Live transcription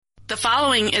The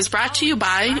following is brought to you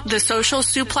by the Social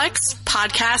Suplex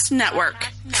Podcast Network.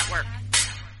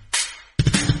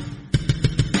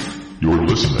 You're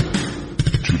listening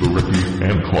to the Ricky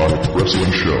and Clive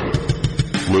Wrestling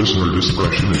Show. Listener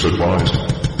discretion is advised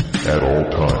at all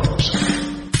times.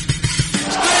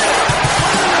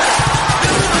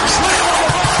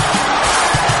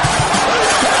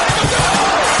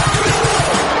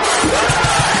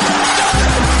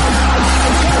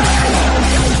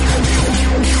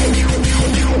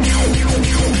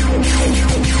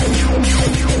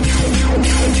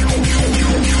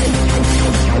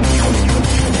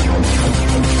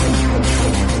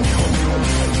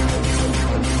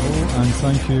 And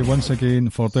thank you once again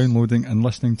for downloading and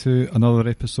listening to another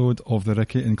episode of the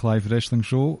Ricky and Clive Wrestling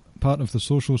Show, part of the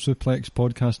Social Suplex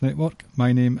Podcast Network.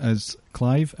 My name is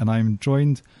Clive and I'm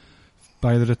joined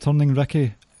by the returning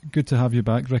Ricky. Good to have you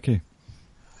back, Ricky.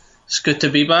 It's good to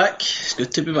be back. It's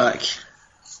good to be back.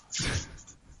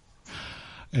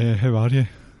 How are you?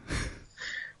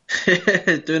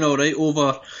 Doing alright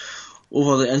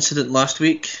over the incident last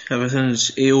week.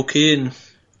 Everything's A-OK and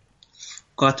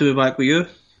glad to be back with you.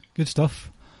 Good stuff.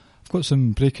 I've got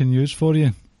some breaking news for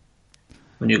you.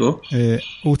 When you go.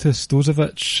 Otis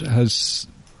Dozovic has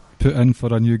put in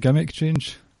for a new gimmick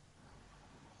change.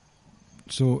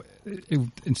 So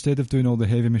instead of doing all the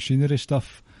heavy machinery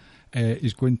stuff,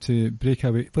 he's going to break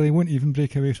away. Well, he won't even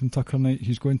break away from Tucker Knight.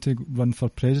 He's going to run for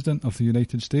President of the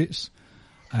United States.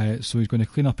 So he's going to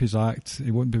clean up his act.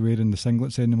 He won't be wearing the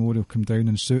singlets anymore. He'll come down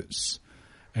in suits.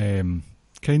 Kind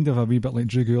of a wee bit like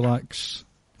Drew Gulak's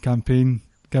campaign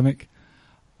gimmick.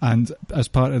 And as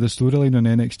part of the storyline on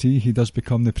NXT, he does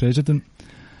become the president.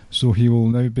 So he will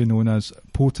now be known as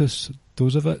POTUS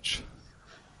Dozovic.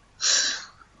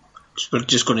 We're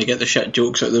just going to get the shit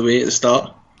jokes out of the way at the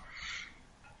start.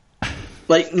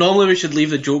 Like, normally we should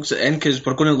leave the jokes at the end because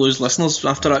we're going to lose listeners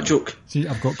after that joke. See,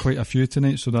 I've got quite a few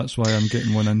tonight, so that's why I'm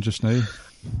getting one in just now.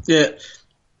 Yeah,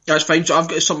 that's fine. So I've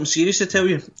got something serious to tell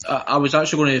you. I was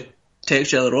actually going to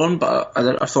text you earlier on, but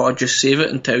I thought I'd just save it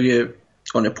and tell you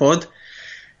on the pod.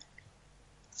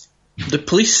 The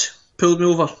police pulled me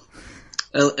over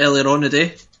earlier on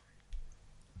today.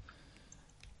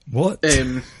 What?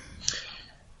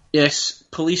 Yes,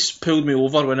 police pulled me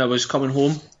over when I was coming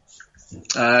home.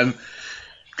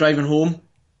 Driving home.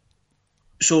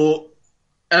 So,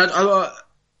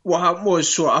 what happened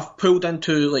was, I've pulled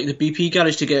into like the BP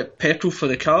garage to get petrol for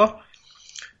the car.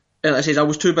 And I said I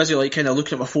was too busy like kind of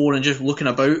looking at my phone and just looking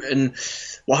about, and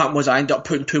what happened was I ended up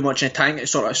putting too much in the tank and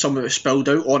sort of some of it spilled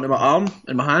out onto my arm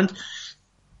and my hand.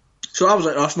 So I was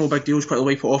like, that's no big deal, just quickly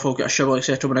wipe it off, I'll get a shower,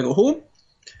 etc. when I go home.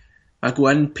 I go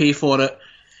in, pay for it,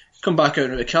 come back out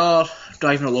into the car,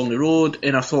 driving along the road,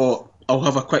 and I thought I'll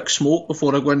have a quick smoke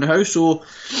before I go in the house, so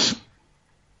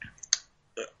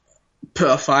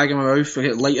put a fag in my mouth, I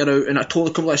get the lighter out, and I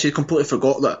completely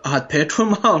forgot that I had petrol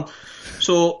in my arm.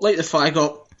 So light the fag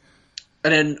up,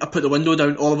 and then I put the window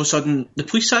down. All of a sudden, the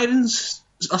police sirens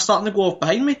are starting to go off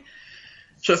behind me.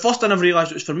 So at first I never realised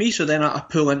it was for me, so then I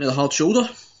pull into the hard shoulder,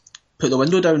 put the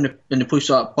window down, and the police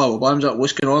are like, blah, blah, blah. I'm like,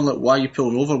 what's going on? Like, why are you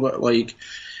pulling over?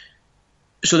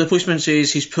 So the policeman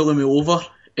says he's pulling me over,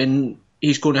 and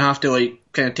he's going to have to like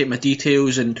kind of take my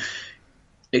details and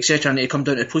etc. I need to come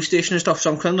down to the police station and stuff.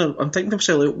 So I'm thinking to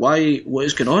myself, like, what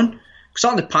is going on? I'm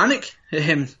starting to panic at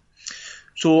him.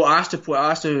 So I asked the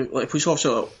police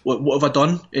officer, what have I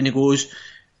done? And he goes,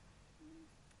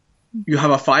 you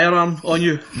have a firearm on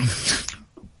you.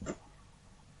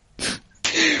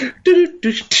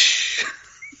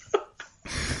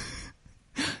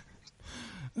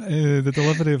 The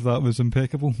delivery of that was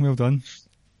impeccable. Well done.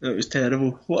 It was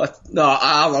terrible.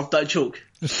 I loved that joke.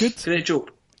 It's good. Great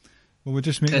joke. Well, we'll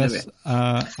just make this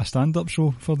a stand-up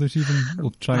show for this evening.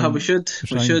 We'll try and, we should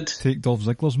take Dolph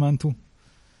Ziggler's mantle.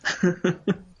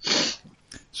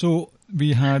 So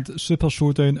we had Super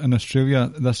Showdown in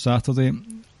Australia this Saturday.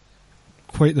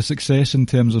 Quite the success in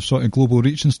terms of sort of global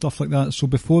reach and stuff like that. So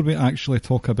before we actually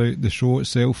talk about the show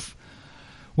itself,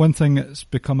 one thing that's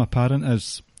become apparent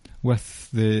is with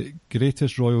the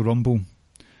Greatest Royal Rumble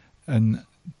in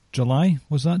July,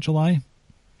 was that July?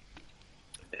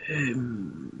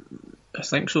 I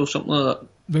think so, something like that.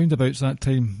 Roundabouts that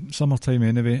time, summertime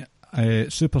anyway.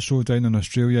 Super Showdown in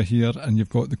Australia here, and you've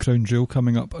got the Crown Jewel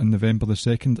coming up on November the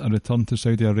 2nd, a return to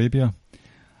Saudi Arabia.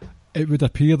 It would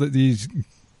appear that these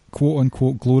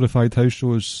quote-unquote glorified house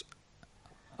shows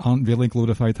aren't really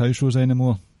glorified house shows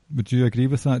anymore. Would you agree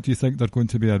with that? Do you think they're going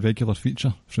to be a regular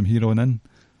feature from here on in?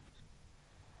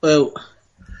 Well,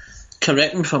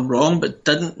 correct me if I'm wrong, but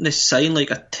didn't they sign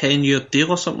like a 10-year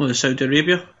deal or something with Saudi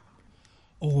Arabia?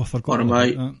 Oh, I forgot about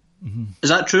that. Mm-hmm. Is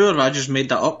that true, or have I just made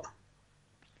that up?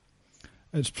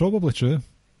 It's probably true.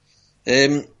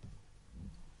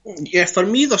 Yeah, for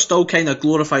me, they're still kind of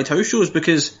glorified house shows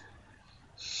because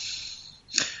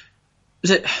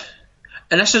and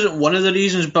this isn't one of the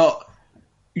reasons, but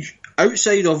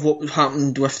outside of what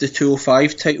happened with the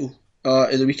 205 title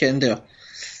at the weekend there,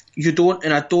 you don't,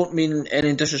 and I don't mean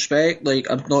any disrespect, like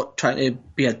I'm not trying to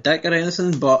be a dick or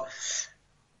anything, but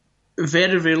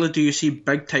very rarely do you see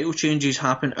big title changes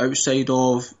happen outside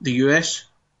of the US.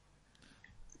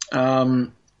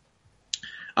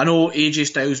 I know AJ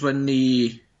Styles won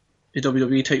the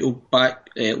WWE title back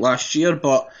last year,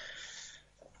 but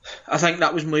I think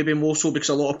that was maybe more so because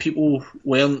a lot of people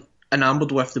weren't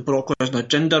enamoured with the Brock Lesnar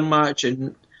Jinder match,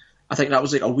 and I think that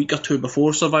was like a week or two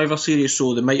before Survivor Series,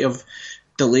 so they might have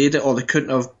delayed it, or they couldn't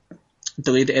have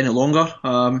delayed it any longer.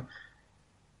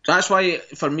 That's why,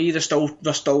 for me, they're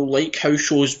still like house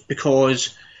shows,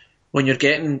 because when you're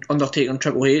getting Undertaker and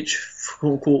Triple H,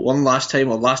 quote unquote, one last time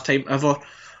or last time ever,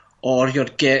 or you're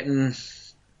getting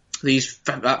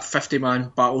that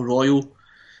 50-man battle royal,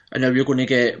 and now you're going to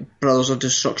get Brothers of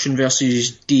Destruction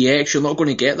versus DX. You're not going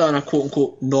to get that in a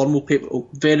quote-unquote normal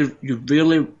pay-per-view. You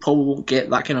really probably won't get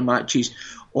that kind of matches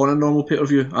on a normal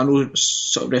pay-per-view. I know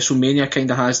sort of WrestleMania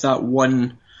kind of has that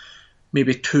one,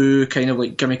 maybe two kind of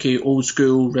like gimmicky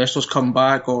old-school wrestlers come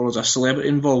back, or there's a celebrity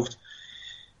involved.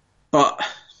 But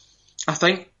I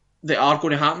think they are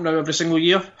going to happen now every single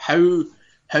year. How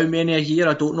many a year,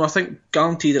 I don't know. I think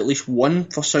guaranteed at least one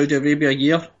for Saudi Arabia a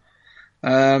year.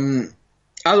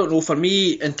 I don't know. For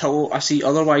me, until I see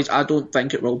otherwise, I don't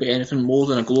think it will be anything more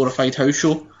than a glorified house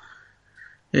show.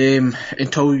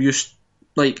 Until you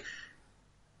like,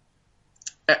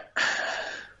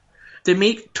 they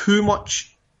make too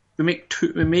much. They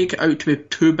make it out to be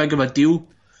too big of a deal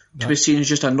to be seen as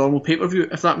just a normal pay-per-view.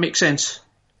 If that makes sense.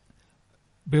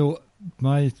 Well,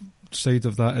 my side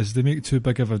of that is they make too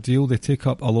big of a deal. They take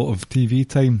up a lot of TV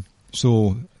time,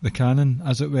 so the canon,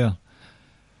 as it were,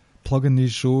 plugging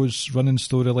these shows, running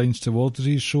storylines towards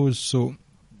these shows. So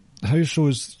house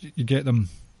shows, you get them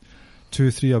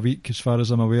 2-3 a week, as far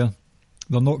as I'm aware.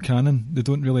 They're not canon. They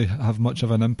don't really have much of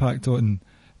an impact on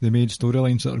the main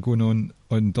storylines that are going on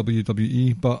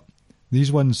WWE. But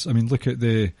these ones, I mean, look at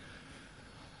the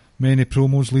many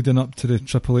promos leading up to the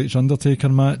Triple H Undertaker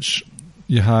match.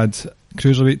 You had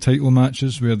cruiserweight title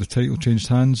matches where the title changed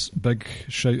hands. Big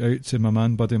shout out to my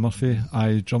man Buddy Murphy.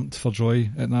 I jumped for joy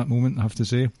at that moment, I have to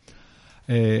say.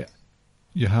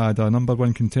 You had a number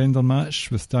one contender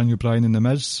match with Daniel Bryan and The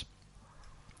Miz.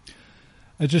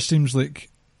 It just seems like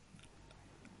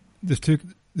they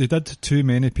did too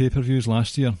many pay-per-views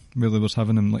last year, where they was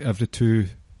having them like every 2-3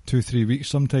 weeks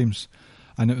sometimes,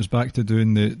 and it was back to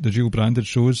doing the dual branded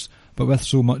shows. But with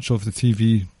so much of the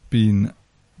TV being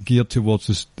geared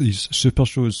towards these super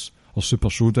shows or super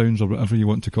showdowns or whatever you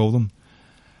want to call them,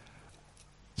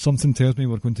 something tells me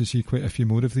we're going to see quite a few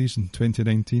more of these in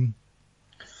 2019.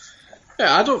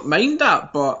 Yeah, I don't mind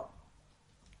that, but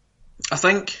I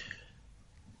think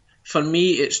for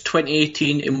me it's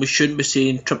 2018 and we shouldn't be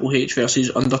saying Triple H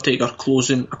versus Undertaker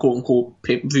closing a quote-unquote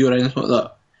pay-per-view or anything like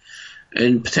that.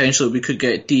 And potentially we could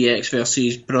get DX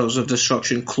versus Brothers of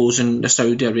Destruction closing the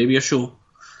Saudi Arabia show.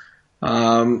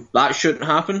 That shouldn't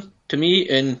happen to me,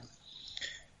 and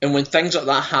when things like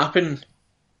that happen,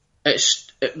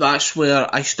 that's where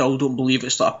I still don't believe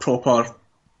it's like a proper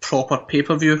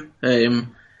pay-per-view.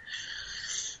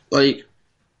 Like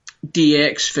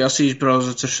DX versus Brothers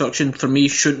of Destruction for me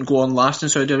shouldn't go on last in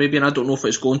Saudi Arabia, and I don't know if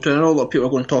it's going to. I know a lot of people are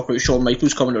going to talk about Shawn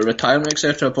Michaels coming out of retirement,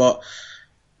 etc. But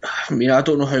I mean, I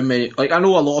don't know how many. Like, I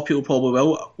know a lot of people probably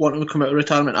will want him to come out of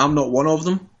retirement. I'm not one of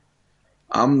them.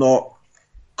 I'm not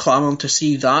clamouring to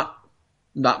see that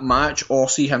match or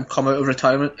see him come out of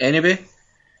retirement anyway.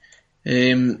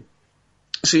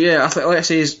 So yeah, I think, like I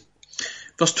say,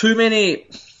 there's too many.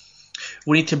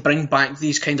 We need to bring back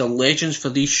these kind of legends for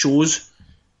these shows.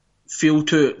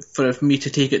 For me to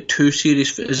take it too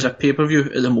serious as a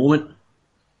pay-per-view at the moment.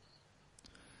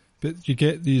 But you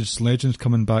get these legends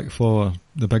coming back for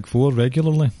the Big Four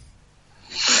regularly.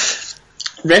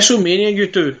 WrestleMania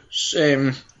you do.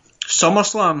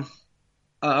 SummerSlam,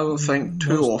 I don't think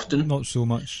too often. Not so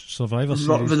much. Survivor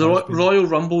Series. The Royal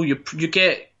Rumble, you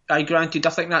get. Granted,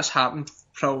 I think that's happened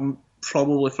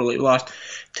probably for like the last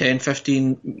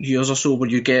 10-15 years or so, where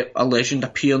you get a legend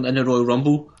appearing in the Royal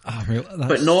Rumble.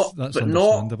 That's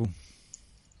understandable.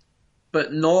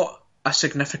 But not a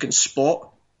significant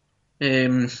spot.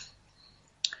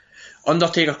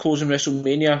 Undertaker closing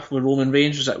WrestleMania with Roman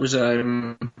Reigns was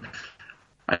an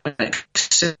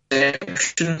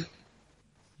exception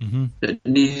that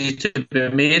needed to be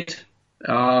made.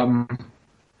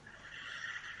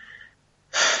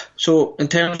 So in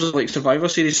terms of like Survivor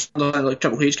Series, like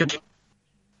Triple H,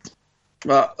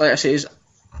 but like I say,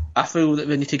 I feel that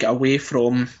we need to get away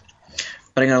from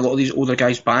bringing a lot of these older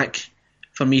guys back.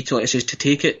 For me to, like I say, to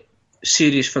take it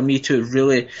serious, for me to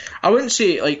really, I wouldn't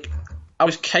say like I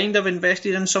was kind of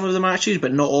invested in some of the matches,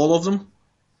 but not all of them.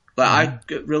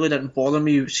 Like it really didn't bother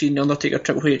me seeing the Undertaker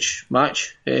Triple H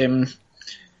match,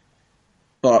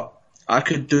 but I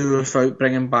could do without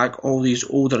bringing back all these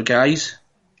older guys.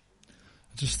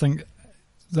 I just think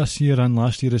this year and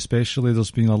last year especially,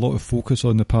 there's been a lot of focus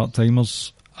on the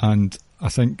part-timers, and I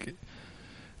think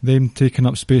them taking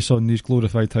up space on these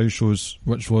glorified house shows,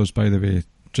 which was, by the way,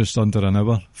 just under an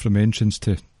hour from entrance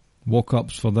to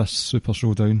walk-ups for this Super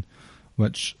Showdown,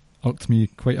 which irked me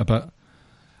quite a bit,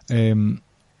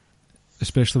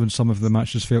 especially when some of the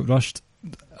matches felt rushed.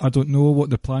 I don't know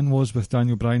what the plan was with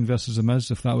Daniel Bryan versus The Miz,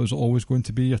 if that was always going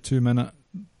to be a 2-minute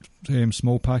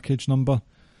small package number.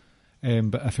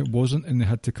 But if it wasn't and they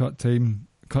had to cut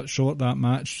short that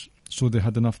match so they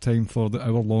had enough time for the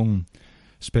hour-long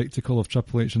spectacle of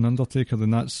Triple H and Undertaker,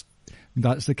 then that's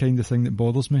the kind of thing that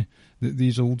bothers me, that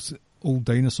these old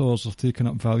dinosaurs are taking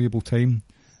up valuable time,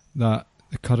 that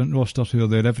the current roster who are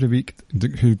there every week,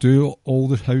 who do all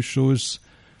the house shows,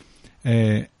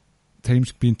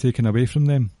 time's being taken away from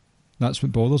them. That's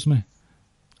what bothers me.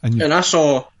 And I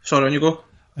saw, sorry, on you go.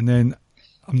 And then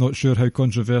I'm not sure how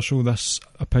controversial this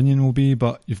opinion will be,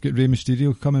 but you've got Rey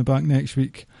Mysterio coming back next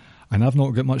week, and I've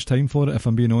not got much time for it, if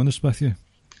I'm being honest with you.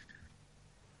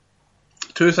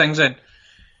 Two things then.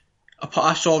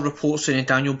 I saw reports saying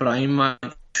Daniel Bryan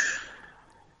match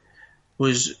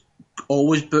was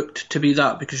always booked to be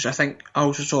that, because I think I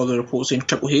also saw the report saying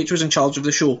Triple H was in charge of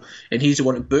the show, and he's the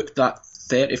one that booked that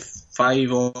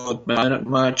 35-odd minute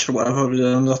match or whatever with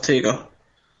the Undertaker.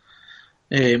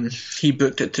 He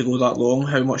booked it to go that long.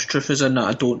 How much truth is in that,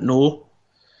 I don't know.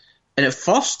 And at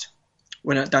first,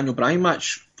 when that Daniel Bryan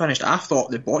match finished, I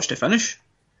thought they botched the finish.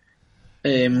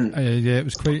 Yeah, it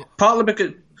was quite...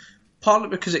 Partly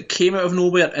because it came out of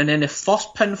nowhere, and then the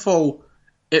first pinfall,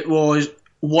 it was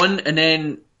one, and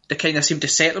then they kind of seemed to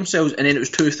set themselves, and then it was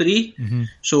 2-3. Mm-hmm.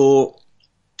 So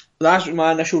that's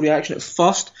my initial reaction at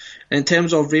first. And in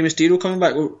terms of Rey Mysterio coming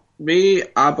back, Rey,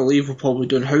 I believe, will probably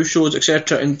doing house shows,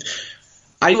 etc. And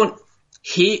I don't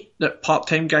hate that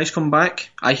part-time guys come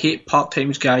back. I hate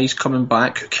part-time guys coming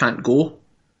back who can't go.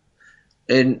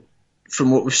 And from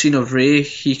what we've seen of Rey,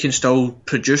 he can still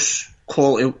produce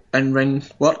quality in-ring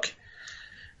work.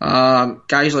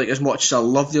 Guys like, as much as I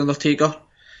love The Undertaker,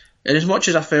 and as much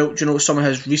as I felt, some of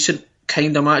his recent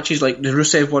kind of matches, like the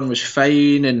Rusev one was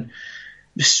fine, and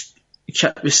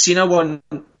the Cena one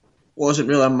wasn't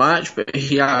really a match, but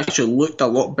he actually looked a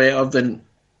lot better than,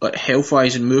 like,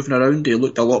 health-wise and moving around. He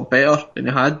looked a lot better than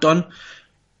he had done.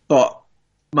 But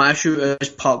my issue is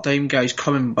part-time guys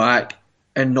coming back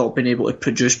and not being able to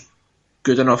produce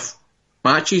good enough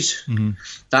matches. Mm-hmm.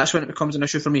 That's when it becomes an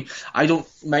issue for me. I don't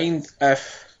mind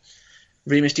if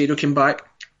Rey Mysterio came back,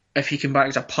 if he came back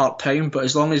as a part-time, but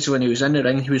as long as when he was in the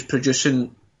ring he was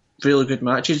producing really good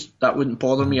matches, that wouldn't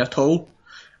bother me at all.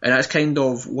 And that's kind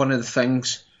of one of the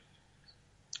things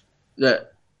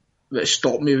that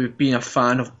stopped me with being a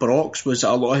fan of Brock's, was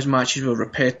that a lot of his matches were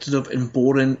repetitive and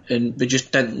boring, and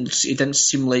it didn't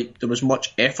seem like there was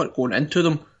much effort going into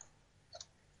them.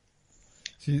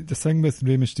 See, the thing with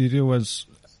Rey Mysterio is,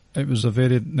 it was a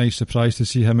very nice surprise to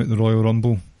see him at the Royal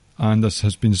Rumble, and as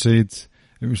has been said,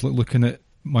 it was like looking at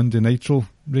Monday Nitro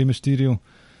Rey Mysterio,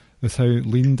 with how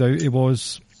leaned out he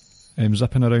was,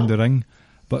 zipping around the ring.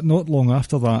 But not long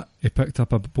after that, he picked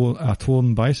up a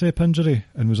torn bicep injury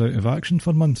and was out of action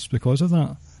for months because of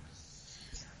that.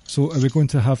 So are we going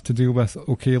to have to deal with,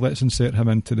 okay, let's insert him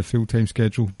into the full-time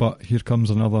schedule, but here comes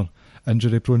another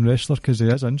injury-prone wrestler, because he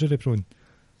is injury-prone?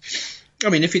 I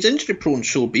mean, if he's injury-prone,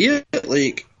 so be it.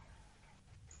 Like,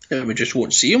 we just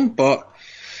won't see him, but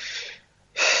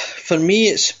for me,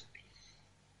 it's,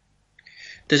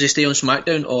 does he stay on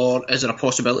SmackDown, or is there a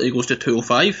possibility he goes to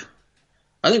 205?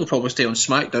 I think he'll probably stay on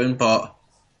SmackDown, but...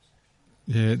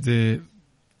 Yeah,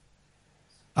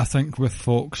 I think with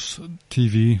Fox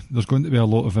TV, there's going to be a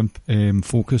lot of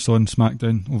focus on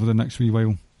SmackDown over the next wee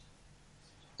while.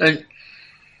 And,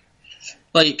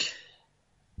 like,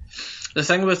 the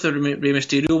thing with the Rey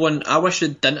Mysterio one, I wish they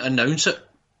didn't announce it.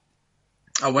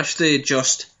 I wish they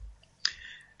just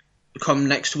come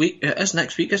next week. It is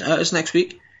next week, isn't it? It is next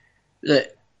week.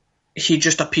 That he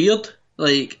just appeared.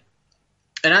 Like,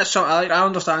 and that's something, I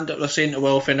understand that they're saying that,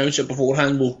 well, if we announce it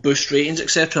beforehand, we'll boost ratings,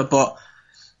 etc. But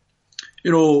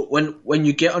when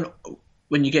you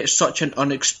get such an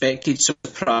unexpected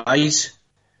surprise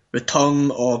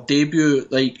return or debut,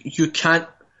 like, you can't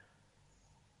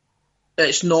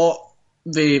it's not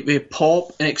the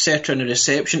pop and etc. and the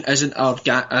reception isn't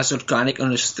as organic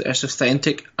and as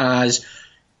authentic as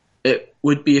it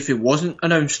would be if it wasn't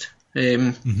announced.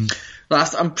 I'm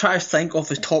trying to think off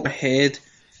the top of my head.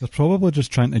 They're probably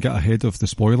just trying to get ahead of the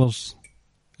spoilers,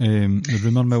 the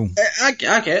rumour mill. I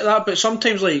get that, but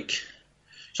sometimes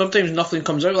nothing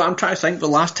comes out. Like, I'm trying to think the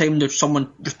last time that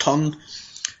someone returned.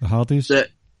 The Hardys.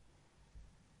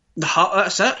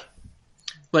 That's it.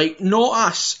 Like, not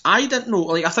us. I didn't know.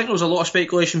 Like, I think there was a lot of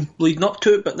speculation leading up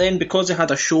to it, but then because they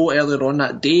had a show earlier on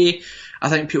that day, I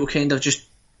think people kind of just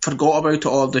forgot about it,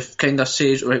 or they kind of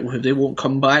says, right, well, they won't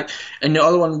come back. And the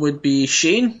other one would be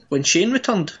Shane, when Shane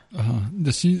returned.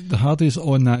 The Hardys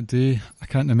on that day, I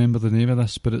can't remember the name of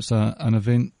this, but it's an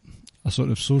event, a sort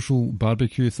of social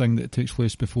barbecue thing that takes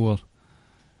place before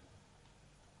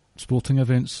sporting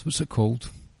events. What's it called?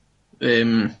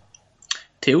 Tailgate.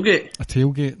 A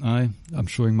tailgate, aye. I'm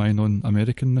showing my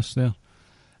non-Americanness there.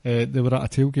 They were at a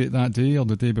tailgate that day or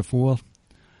the day before,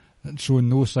 showing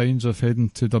no signs of heading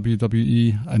to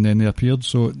WWE, and then they appeared,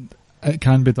 so it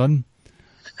can be done.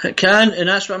 It can, and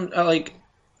that's what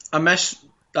I miss.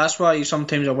 That's why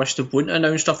sometimes I wish they wouldn't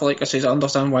announce stuff. Like I said, I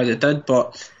understand why they did,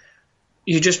 but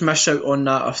you just miss out on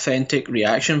that authentic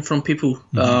reaction from people.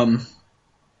 I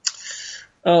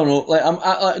don't know.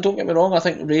 Like, don't get me wrong. I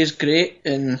think Ray's great,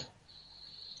 and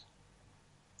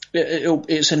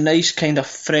it's a nice kind of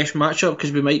fresh matchup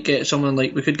because we might get someone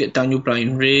like we could get Daniel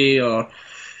Bryan Ray or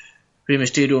Rey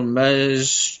Mysterio and Miz,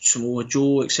 Samoa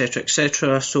Joe, etc.,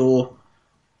 etc. So,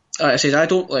 like I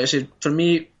said, for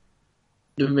me,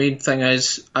 the main thing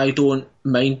is I don't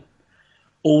mind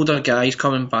older guys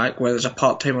coming back, whether it's a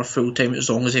part-time or full-time, as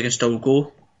long as they can still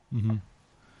go.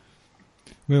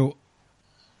 Well,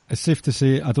 it's safe to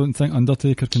say I don't think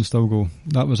Undertaker can still go.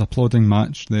 That was a plodding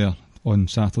match there on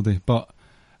Saturday, but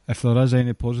if there is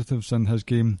any positives in his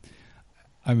game,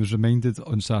 I was reminded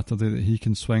on Saturday that he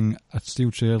can swing a steel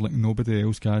chair like nobody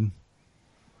else can.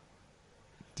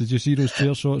 Did you see those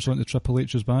chair shots onto Triple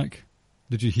H's back?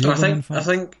 Did you hear them?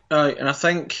 I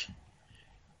think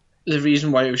the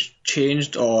reason why it was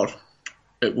changed, or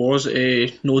it was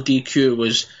a no DQ,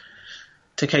 was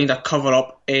to kind of cover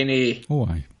up any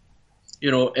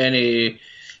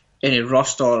any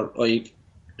rust or like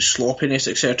sloppiness,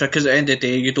 etc. Because at the end of the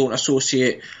day, you don't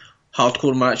associate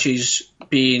hardcore matches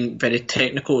being very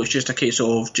technical. It's just a case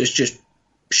of just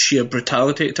sheer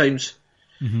brutality at times.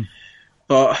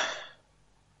 But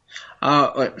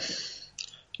The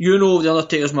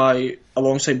Undertaker's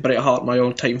alongside Bret Hart, my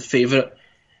all-time favourite,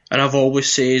 and I've always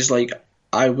says like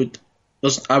I would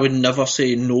never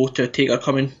say no to a Taker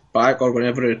coming back or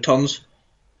whenever it returns.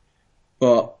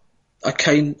 But I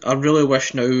really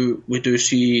wish now we do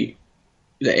see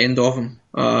the end of him.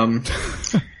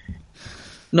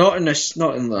 Not in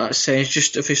that sense.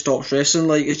 Just if he stops wrestling,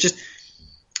 like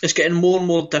it's getting more and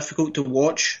more difficult to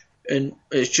watch, and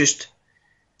it's just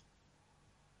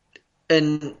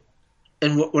in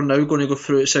what we're now going to go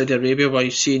through at Saudi Arabia by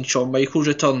seeing Shawn Michaels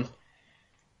return.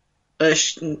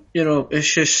 It's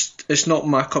not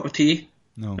my cup of tea.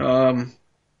 No.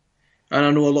 And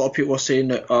I know a lot of people are saying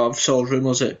that I've saw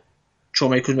rumours that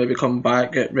Shawn Michaels maybe come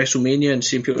back at WrestleMania, and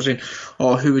seeing people saying,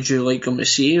 "Oh, who would you like him to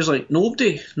see?" It's like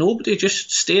nobody.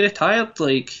 Just stay retired.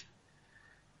 Like,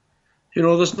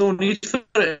 there's no need for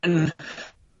it. And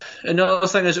another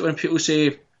thing is that when people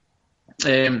say,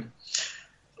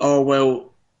 "Oh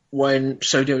well, when the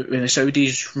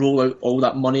Saudis roll out all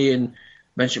that money and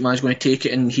Vince McMahon's going to take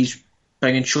it and he's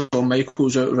bringing Shawn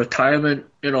Michaels out of retirement,"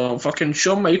 fucking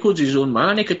Shawn Michaels is his own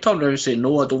man. He could turn around and say,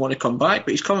 "No, I don't want to come back,"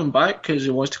 but he's coming back because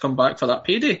he wants to come back for that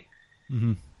payday.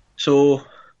 So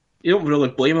you don't really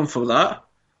blame him for that.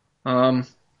 I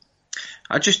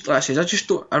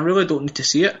really don't need to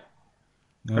see it.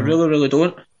 No, I really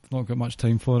don't. I've not got much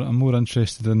time for it. I'm more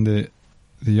interested in the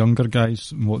younger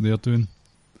guys and what they're doing.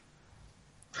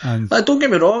 And don't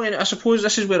get me wrong, and I suppose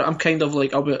this is where I'm kind of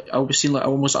like I'll be seen like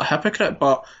almost a hypocrite,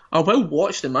 but I will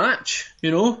watch the match,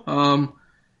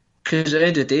 because at the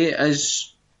end of the day it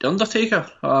is The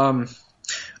Undertaker. I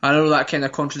know that kind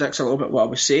of contradicts a little bit what I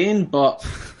was saying, but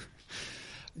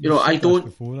I don't.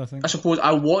 Before, I suppose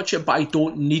I watch it, but I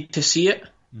don't need to see it.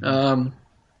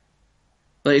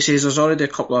 Like he says, there's already a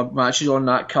couple of matches on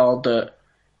that card that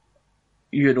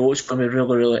it's going to be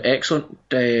really, really excellent.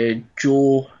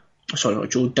 Daniel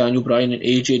Bryan and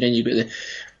AJ, and then you've got the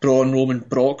Braun Roman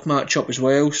Brock matchup as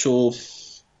well. So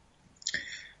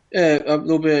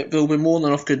there'll be more than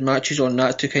enough good matches on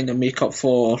that to kind of make up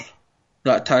for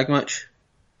that tag match.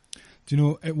 Do you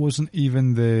know, it wasn't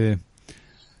even the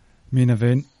main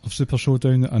event of Super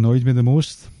Showdown that annoyed me the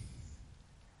most.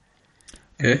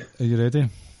 Okay. Are you ready?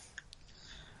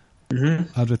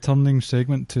 a returning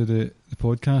segment to the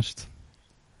podcast.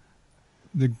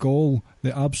 The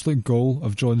absolute goal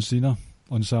of John Cena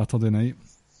on Saturday night.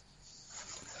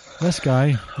 This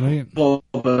guy, right? What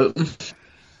about him?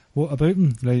 What about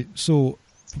him? Right, so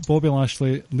Bobby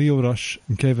Lashley, Lio Rush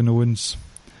and Kevin Owens,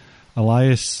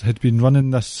 Elias had been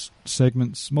running this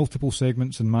multiple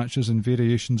segments and matches and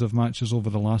variations of matches over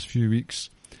the last few weeks.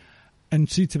 And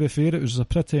see, to be fair, it was a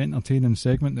pretty entertaining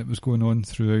segment that was going on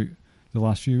throughout the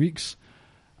last few weeks.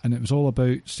 And it was all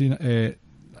about Cena,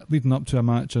 leading up to a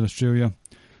match in Australia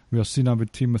where Cena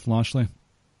would team with Lashley.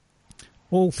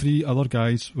 All three other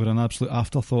guys were an absolute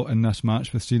afterthought in this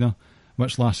match with Cena,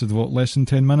 which lasted, less than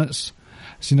 10 minutes.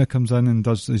 Cena comes in and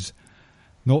does his,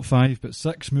 not 5, but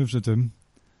 6 moves of doom.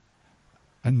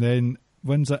 And then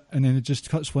wins it, and then it just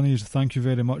cuts one of his, thank you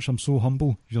very much, I'm so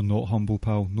humble. You're not humble,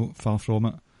 pal, not far from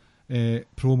it.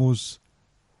 Promos.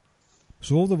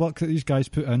 So all the work that these guys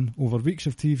put in over weeks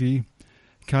of TV,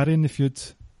 carrying the feud,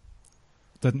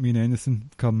 didn't mean anything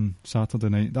come Saturday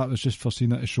night. That was just for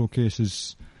Cena to showcase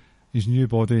his new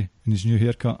body and his new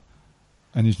haircut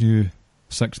and his new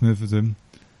 6 move of doom.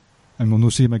 And we'll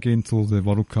not see him again till the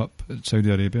World Cup at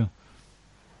Saudi Arabia.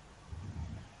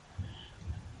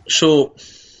 So,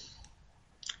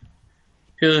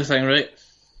 here's the thing, right?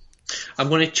 I'm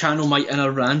going to channel my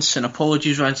inner rants, and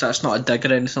apologies, rants, that's not a dig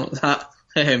or anything like that.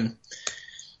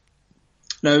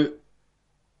 Now,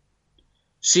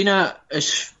 Cena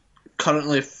is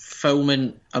currently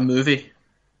filming a movie,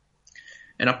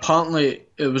 and apparently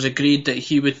it was agreed that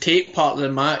he would take part of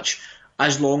the match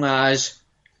as long as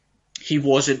he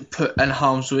wasn't put in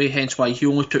harm's way, hence why he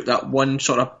only took that one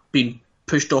sort of being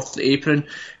pushed off the apron,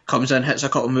 comes in, hits a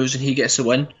couple of moves and he gets the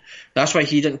win. That's why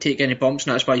he didn't take any bumps,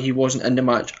 and that's why he wasn't in the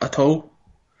match at all.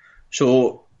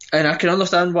 So, and I can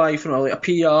understand why from a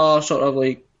PR sort of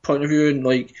point of view, and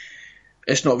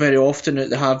it's not very often that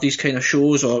they have these kind of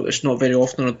shows, or it's not very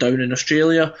often they're down in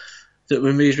Australia, that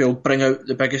we may as well bring out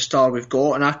the biggest star we've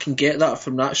got, and I can get that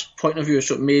from that point of view,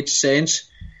 so it made sense.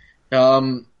 That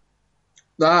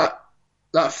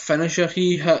finisher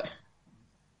he hit,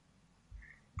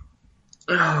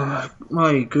 oh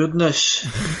my goodness.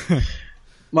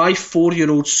 My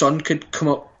 4-year-old son could come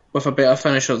up with a better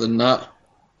finisher than that.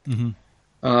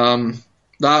 Mm-hmm.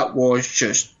 That was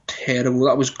just terrible.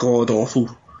 That was god awful.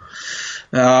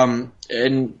 And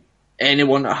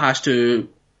anyone that has to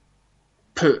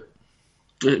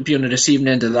be on the receiving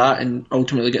end of that and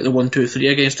ultimately get the 1, 2, 3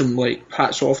 against him,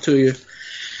 hats off to you.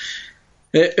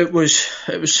 It was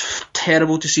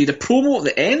terrible to see. The promo at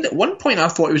the end, at one point I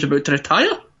thought he was about to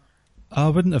retire. I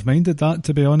wouldn't have minded that,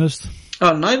 to be honest.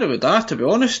 Neither would I, to be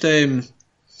honest.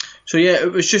 So yeah,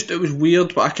 it was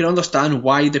weird, but I can understand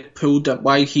why they pulled it,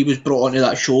 why he was brought onto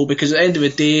that show, because at the end of the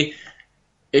day,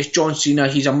 it's John Cena,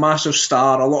 he's a massive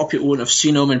star, a lot of people wouldn't have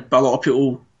seen him, and a lot of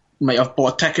people might have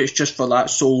bought tickets just for that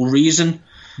sole reason.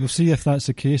 We'll see if that's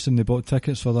the case and they bought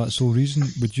tickets for that sole reason.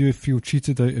 Would you feel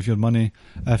cheated out of your money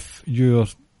if your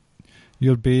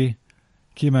bae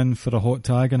came in for a hot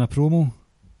tag and a promo?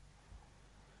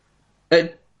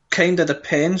 It kind of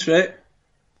depends, right?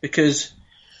 Because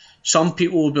some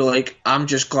people will be like, I'm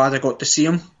just glad I got to see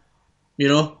him, you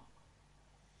know?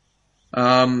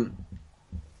 I'm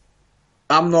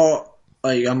not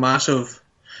a massive...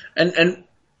 And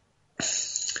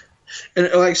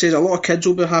like I says, a lot of kids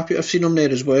will be happy to have seen him there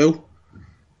as well.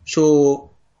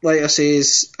 So, like I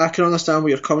says, I can understand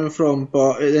where you're coming from,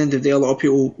 but at the end of the day, a lot of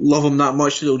people love him that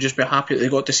much that they'll just be happy that they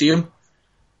got to see him.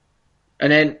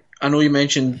 And then, I know you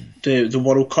mentioned the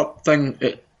World Cup thing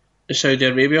at Saudi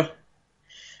Arabia.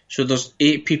 So there's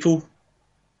 8 people.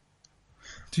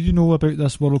 Do you know about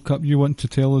this World Cup? You want to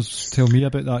tell me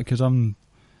about that? Because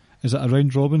is it a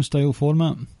round robin style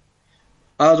format?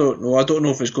 I don't know. I don't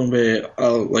know if it's going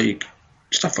to be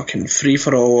just a fucking free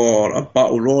for all or a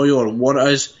battle royal or what it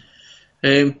is.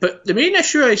 But the main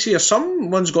issue I see is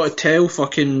someone's got to tell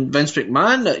fucking Vince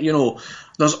McMahon that, you know,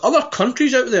 there's other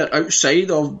countries out there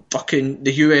outside of fucking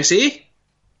the USA.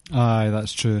 Aye,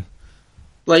 that's true.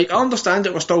 I understand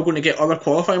that we're still going to get other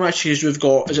qualifying matches. We've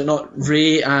got, is it not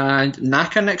Ray and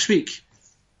Naka next week?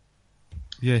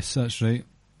 Yes, that's right.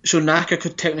 So Naka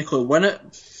could technically win it,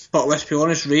 but let's be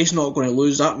honest, Ray's not going to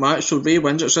lose that match, so Ray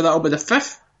wins it, so that'll be the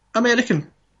 5th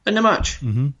American in the match.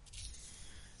 Mm-hmm.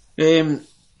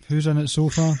 Who's in it so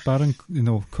far?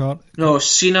 Kurt? No,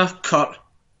 Cena, Kurt.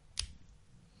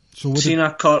 So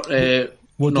Cena, Kurt,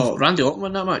 Randy Orton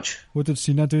won that match. What did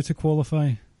Cena do to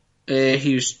qualify?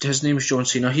 His name was John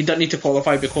Cena. He didn't need to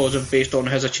qualify based on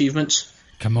his achievements.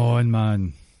 Come on,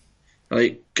 man.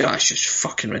 Gosh, it's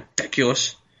fucking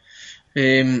ridiculous.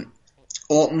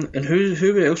 Orton, and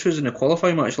who else was in the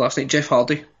qualifying match last night? Jeff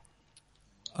Hardy.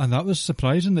 And that was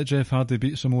surprising that Jeff Hardy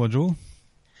beat Samoa Joe.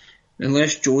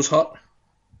 Unless Joe's hurt.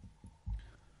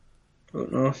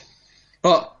 Don't know.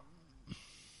 But,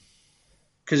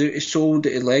 because he sold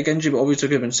a leg injury, but obviously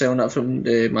could have been selling that from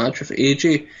the match with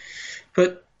AJ.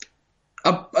 But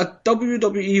a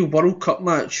WWE World Cup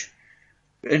match,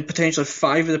 and potentially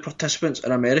 5 of the participants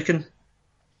are American.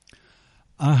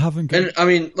 I haven't got... And, I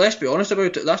mean, let's be honest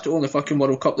about it, that's the only fucking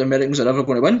World Cup the Americans are ever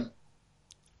going to win.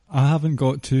 I haven't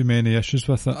got too many issues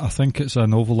with it. I think it's a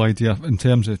novel idea in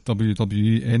terms of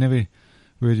WWE anyway,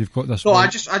 where you've got this... No, I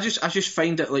just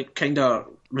find it like kind of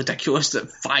ridiculous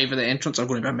that 5 of the entrants are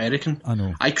going to be American. I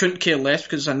know. I couldn't care less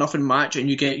because it's a nothing match and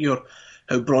you get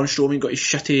how Braun Strowman got his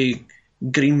shitty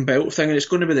green belt thing, and it's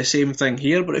going to be the same thing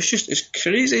here, but it's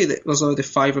crazy that there's already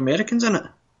 5 Americans in it.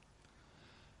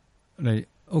 Right,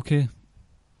 okay.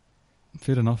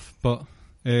 Fair enough, but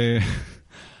I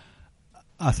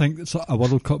think it's a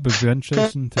World Cup would be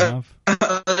interesting to have.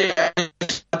 I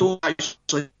don't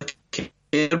actually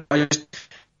care.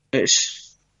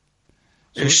 It's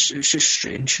just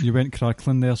strange. You went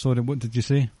crackling there, sorry, what did you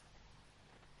say?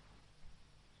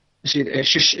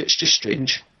 It's just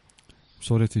strange.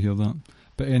 Sorry to hear that.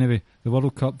 But anyway, the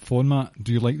World Cup format,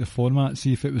 do you like the format?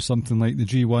 See if it was something like the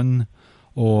G1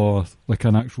 or like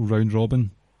an actual round robin.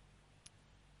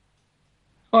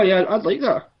 Oh yeah, I'd like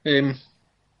that.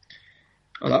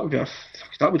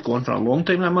 That would go on for a long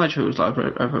time, I imagine, if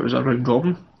it was a round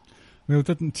robin. Well,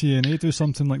 didn't TNA do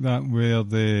something like that where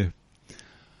there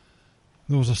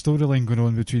was a storyline going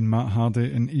on between Matt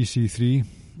Hardy and EC3,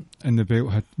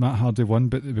 and Matt Hardy won,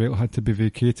 but the belt had to be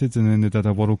vacated, and then they did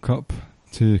a World Cup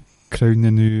to crown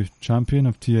the new champion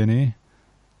of TNA.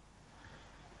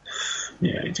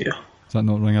 Yeah, idea. Does that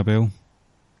not ring a bell?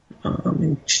 I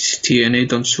mean, TNA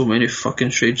done so many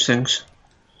fucking strange things.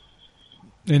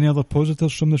 Any other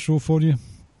positives from the show for you?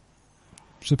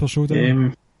 Super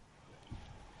Showdown?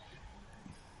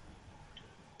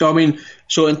 I mean,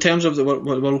 so in terms of the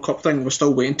World Cup thing, we're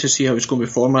still waiting to see how it's going to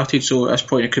be formatted, so at this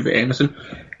point it could be anything.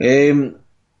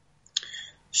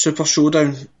 Super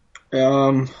Showdown.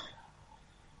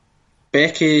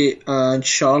 Becky and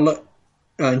Charlotte,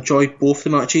 I enjoyed both the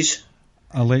matches.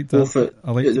 I liked that. Both at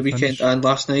the weekend finish. and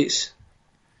last night's.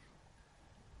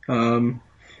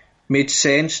 Made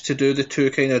sense to do the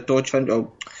two kind of dodge fin.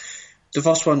 The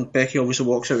first one, Becky obviously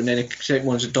walks out, and then the second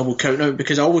one's a double count out,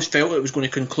 because I always felt it was going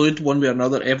to conclude one way or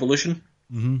another Evolution.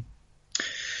 Mm-hmm.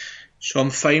 So I'm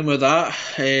fine with that.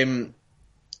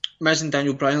 Miz and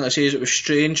Daniel Bryan, like I say, it was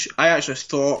strange. I actually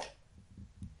thought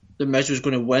the Miz was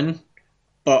going to win,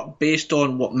 but based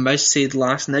on what Miz said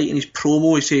last night in his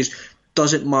promo, he says,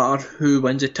 doesn't matter who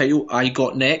wins the title, I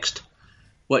got next,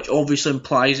 which obviously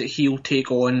implies that he'll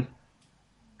take on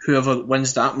whoever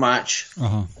wins that match.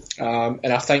 Uh-huh.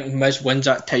 And I think Miz wins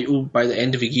that title by the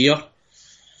end of the year,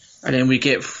 and then we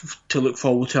get to look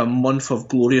forward to a month of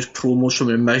glorious promos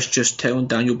from Miz just telling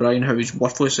Daniel Bryan how he's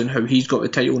worthless and how he's got the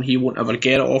title and he won't ever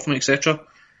get it off him, etc.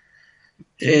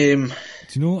 Do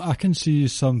you know, I can see a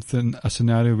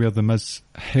scenario where the Miz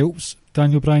helps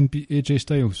Daniel Bryan beat AJ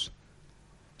Styles,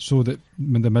 so that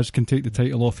when the Miz can take the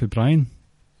title off of Bryan.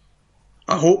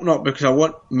 I hope not, because I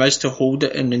want Miz to hold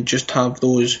it and then just have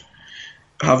those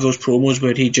promos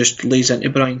where he just lays into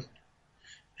Bryan.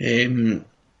 The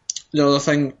other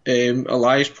thing,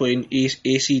 Elias playing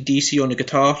AC/DC on the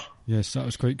guitar. Yes, that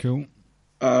was quite cool.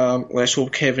 Let's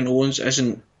hope Kevin Owens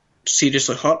isn't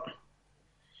seriously hurt.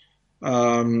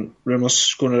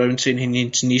 Rumours going around saying he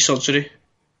needs knee surgery.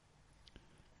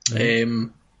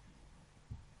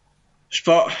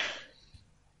 But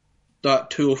that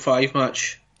 205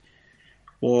 match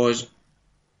was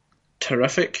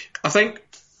terrific.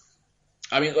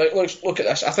 I mean, let's look at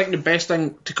this. I think the best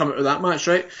thing to come out of that match,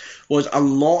 right, was a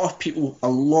lot of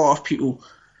people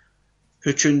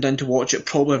who tuned in to watch it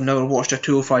probably have never watched a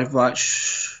 205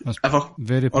 match ever,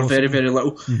 very or very, very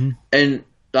little. Mm-hmm. And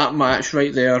that match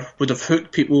right there would have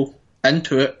hooked people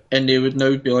into it, and they would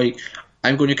now be like,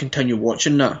 I'm going to continue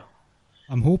watching that.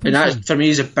 I'm hoping. And that, for me,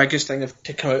 is the biggest thing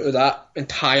to come out of that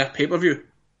entire pay-per-view.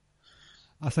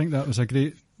 I think that was a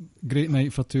great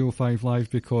night for 205 Live,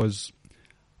 because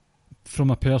from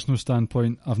a personal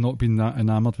standpoint, I've not been that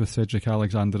enamoured with Cedric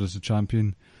Alexander as the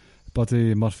champion.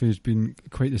 Buddy Murphy's been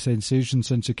quite the sensation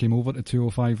since he came over to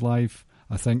 205 Live.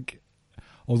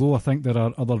 Although I think there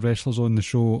are other wrestlers on the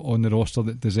show, on the roster,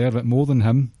 that deserve it more than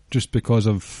him, just because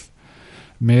of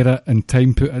merit and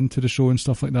time put into the show and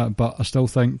stuff like that, but I still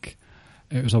think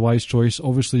it was a wise choice.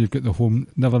 Obviously you've got the home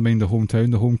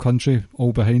country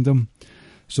all behind him,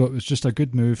 so it was just a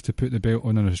good move to put the belt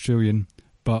on an Australian,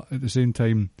 but at the same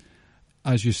time,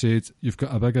 as you said, you've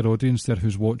got a bigger audience there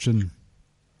who's watching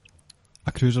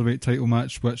a cruiserweight title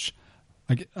match, which,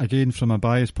 again, from a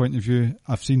biased point of view,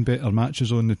 I've seen better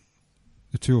matches on the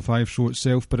 205 show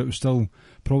itself, but it was still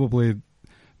probably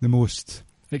the most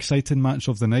exciting match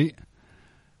of the night.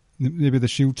 Maybe the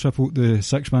Shield triple, the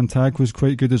 6-man tag was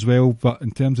quite good as well, but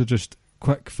in terms of just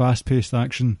quick, fast-paced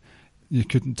action, you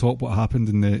couldn't top what happened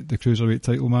in the cruiserweight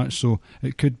title match, so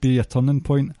it could be a turning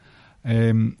point.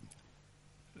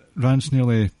 Rance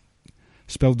nearly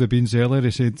spilled the beans earlier.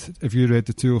 He said, "Have you read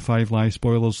the 205 Live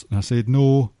spoilers?" And I said,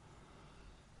 "No."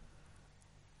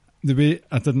 The way,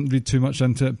 I didn't read too much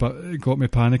into it, but it got me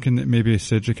panicking that maybe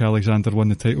Cedric Alexander won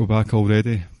the title back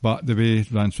already. But the way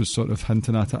Rance was sort of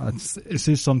hinting at it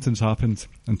says something's happened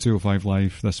in 205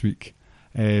 Live this week.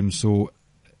 So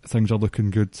things are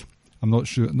looking good. I'm not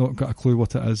sure, not got a clue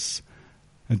what it is.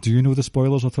 Do you know the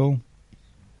spoilers at all?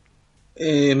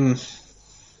 I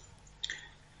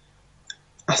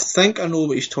think I know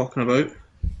what he's talking about.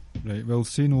 Right, well,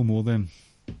 say no more then,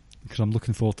 because I'm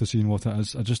looking forward to seeing what it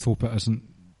is. I just hope it isn't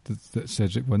that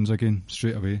Cedric wins again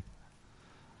straight away.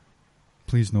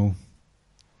 Please no.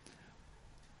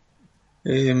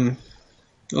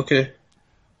 Okay.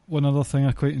 One other thing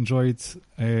I quite enjoyed,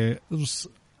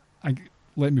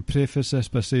 let me preface this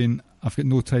by saying I've got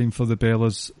no time for the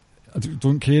Bellas. I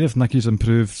don't care if Nikki's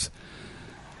improved.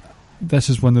 This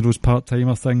is one of those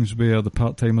part-timer things where the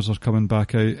part-timers are coming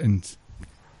back out and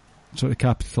sort of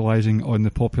capitalising on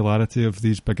the popularity of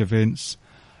these big events.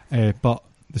 But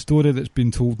the story that's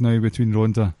been told now between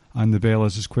Ronda and the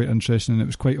Bellas is quite interesting, and it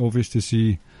was quite obvious to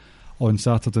see on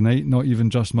Saturday night, not even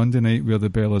just Monday night, where the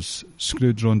Bellas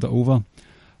screwed Ronda over,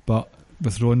 but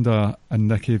with Ronda and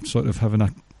Nikki sort of having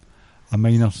a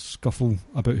minor scuffle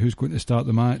about who's going to start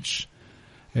the match.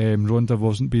 Ronda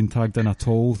wasn't being tagged in at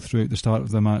all throughout the start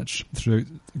of the match, throughout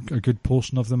a good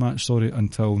portion of the match,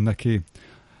 until Nikki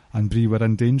and Brie were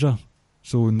in danger.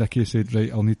 So Nikki said,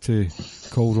 right, I'll need to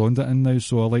call Ronda in now.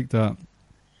 So I like that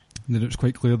it was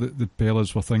quite clear that the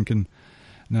Bellas were thinking,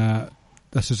 nah,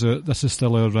 this is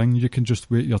still our ring, you can just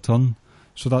wait your turn.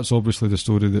 So that's obviously the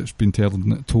story that's been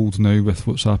told now with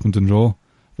what's happened in Raw.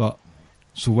 But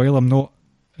so while I'm not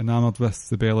enamoured with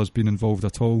the Bellas being involved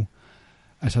at all,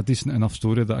 it's a decent enough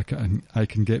story that I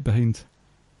can get behind.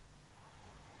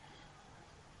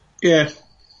 Yeah.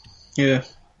 I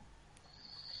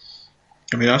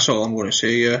mean, that's all I'm going to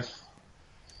say, yeah.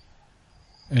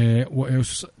 What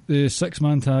else? The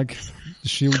 6-man tag, the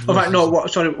Shield. In fact, no,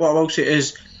 what I will say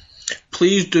is,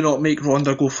 please do not make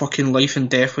Ronda go fucking life and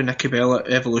death with Nikki Bella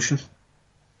at Evolution.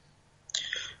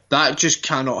 That just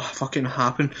cannot fucking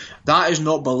happen. That is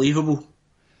not believable.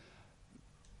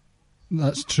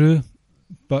 That's true,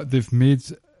 but they've made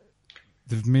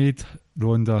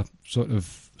Ronda sort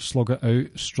of slug it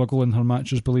out, struggle in her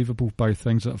matches believable by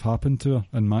things that have happened to her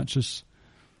in matches.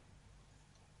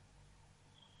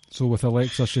 So with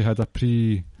Alexa, she had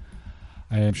she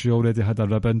already had a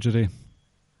rib injury.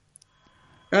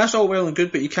 That's all well and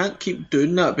good, but you can't keep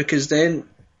doing that, because then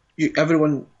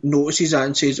everyone notices that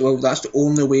and says, well, that's the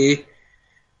only way.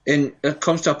 And it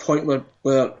comes to a point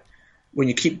where when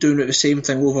you keep doing it the same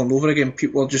thing over and over again,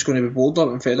 people are just going to be bored of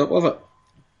it and fed up with it.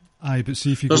 Aye, but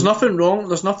see if you There's nothing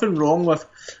wrong with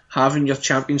having your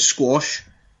champion squash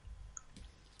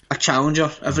a challenger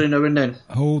every now and then.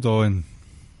 Hold on.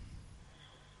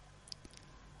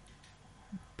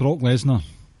 Brock Lesnar.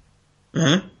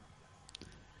 Uh-huh.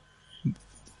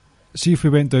 See if we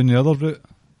went down the other route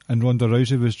and Ronda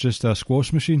Rousey was just a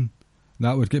squash machine,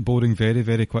 that would get boring very,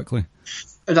 very quickly.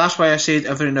 That's why I said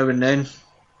every now and then.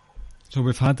 So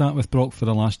we've had that with Brock for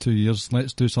the last 2 years.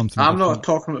 Let's do something I'm different. not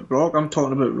talking about Brock, I'm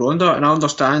talking about Ronda, and I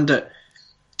understand that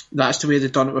that's the way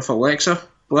they've done it with Alexa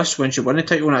Bliss when she won the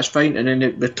title, and that's fine. And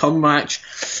then the turn match,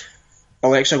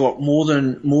 Alexa got more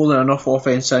than enough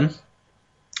offense in.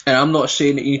 And I'm not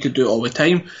saying that you need to do it all the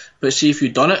time, but see if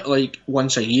you've done it like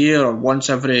once a year or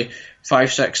once every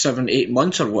 5, 6, 7, 8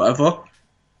 months or whatever,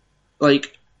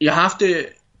 like, you have to,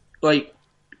 like,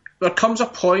 there comes a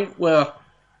point where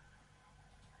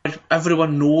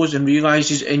everyone knows and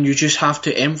realises, and you just have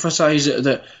to emphasise it,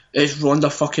 that it's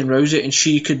Ronda fucking Rousey and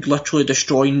she could literally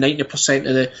destroy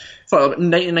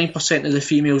 99% of the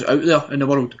females out there in the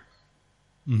world.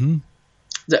 Mm-hmm.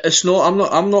 It's not.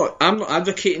 I'm not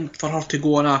advocating for her to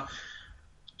go on a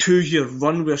 2-year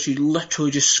run where she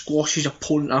literally just squashes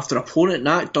opponent after opponent.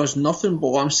 That does nothing. But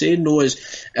what I'm saying though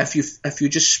is, if you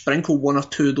just sprinkle 1 or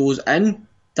 2 of those in,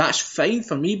 that's fine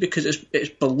for me, because it's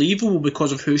believable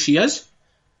because of who she is.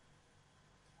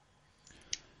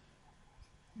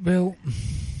 Well,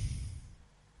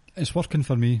 it's working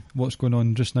for me. What's going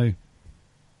on just now?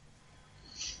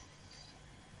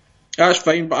 That's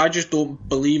fine, but I just don't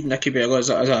believe Nikki Bella as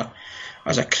a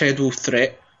credible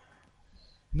threat.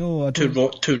 No, I to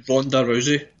Ronda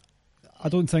Rousey. I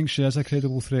don't think she is a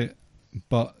credible threat,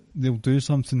 but they'll do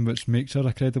something which makes her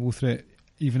a credible threat,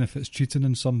 even if it's cheating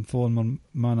in some form or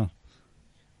manner.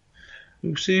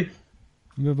 We'll see.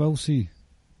 We will see.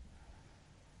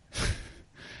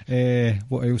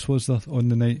 What else was there on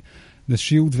the night? The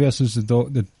Shield versus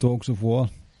the Dogs of War.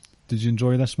 Did you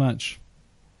enjoy this match?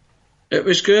 It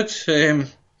was good.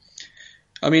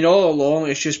 I mean, all along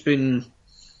it's just been,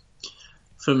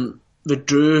 from the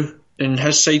Drew and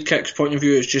his sidekick's point of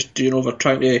view, it's just, you know, they're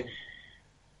trying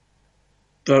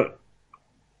to.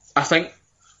 I think,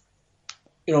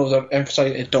 you know, they're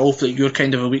emphasising to Dolph that you're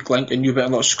kind of a weak link and you better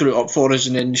not screw it up for us.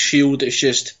 And then the Shield, it's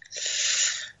just,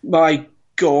 my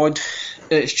God,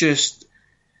 it's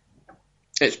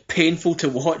painful to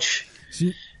watch.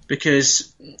 See?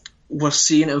 Because we're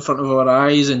seeing it in front of our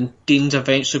eyes, and Dean's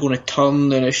eventually going to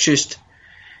turn, and it's just,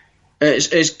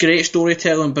 it's great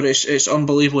storytelling, but it's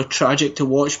unbelievably tragic to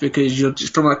watch, because you're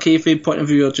just, from a kayfabe point of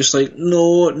view, you're just like,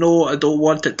 no, I don't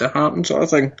want it to happen, sort of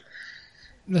thing.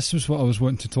 This was what I was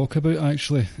wanting to talk about,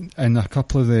 actually, and a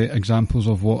couple of the examples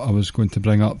of what I was going to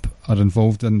bring up are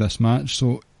involved in this match.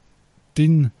 So,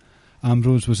 Dean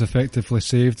Ambrose was effectively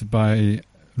saved by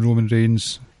Roman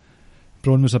Reigns.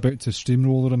 Braun was about to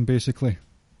steamroller him, basically,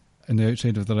 in the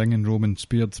outside of the ring, and Roman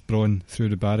speared Braun through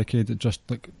the barricade. It just,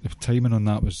 like, the timing on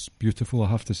that was beautiful, I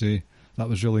have to say. That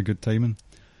was really good timing.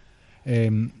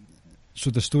 So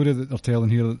the story that they're telling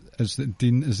here is that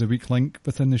Dean is the weak link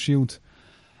within the Shield,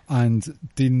 and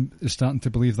Dean is starting to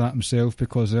believe that himself,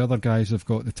 because the other guys have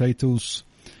got the titles.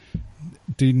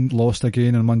 Dean lost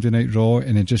again on Monday Night Raw,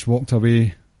 and he just walked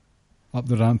away up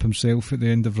the ramp himself at the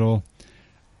end of Raw.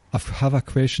 I have a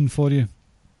question for you.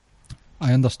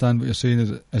 I understand what you're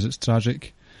saying is it's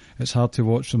tragic. It's hard to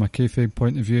watch from a kayfabe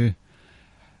point of view.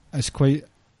 It's quite, I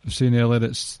was saying earlier,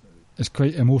 it's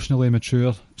quite emotionally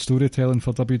mature storytelling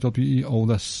for WWE, all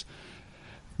this,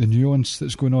 the nuance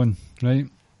that's going on, right?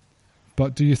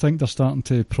 But do you think they're starting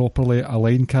to properly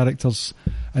align characters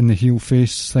in the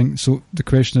heel-face thing? So the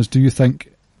question is, do you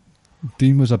think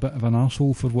Dean was a bit of an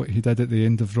arsehole for what he did at the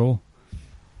end of Raw?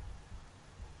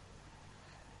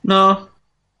 No.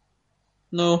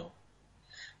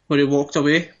 Where he walked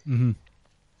away. Mm-hmm.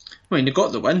 I mean, they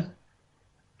got the win.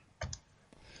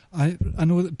 I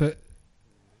know that, but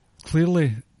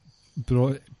clearly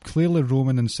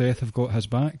Roman and Seth have got his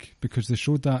back, because they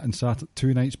showed that in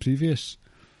 2 nights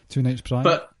prior.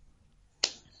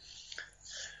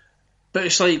 But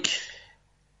it's like,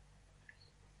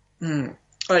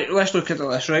 right, let's look at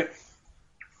this, right?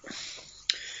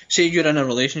 Say you're in a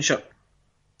relationship.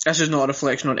 This is not a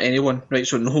reflection on anyone, right?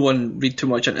 So no one read too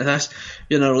much into this.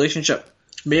 You're in a relationship,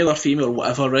 male or female or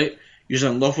whatever, right?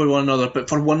 You're in love with one another, but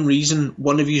for one reason,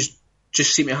 one of you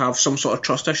just seem to have some sort of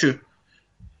trust issue.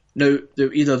 Now,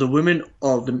 either the woman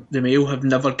or the male have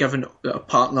never given a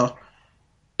partner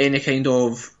any kind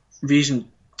of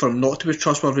reason for them not to be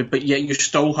trustworthy, but yet you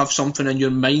still have something in your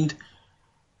mind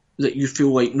that you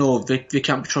feel like, no, they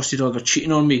can't be trusted, or they're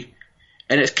cheating on me.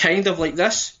 And it's kind of like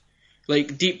this.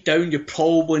 Like, deep down you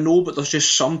probably know, but there's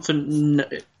just something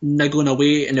niggling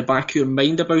away in the back of your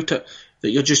mind about it,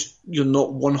 that you're not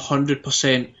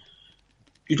 100%,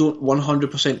 you don't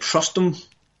 100% trust them.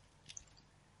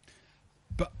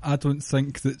 But I don't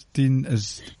think that Dean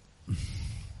is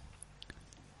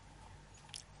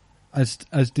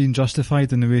as Dean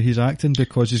justified in the way he's acting,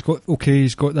 because he's got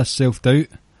this self-doubt,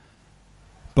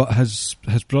 but his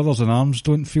brothers in arms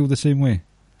don't feel the same way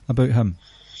about him.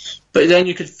 But then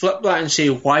you could flip that and say,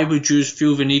 why would you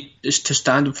feel the need to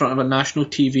stand in front of a national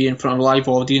TV, in front of a live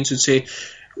audience, and say,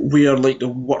 we are like the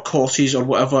workhorses or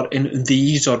whatever in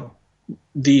these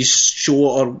show,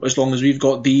 or as long as we've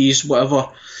got these, whatever,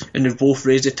 and they've both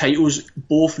raised the titles,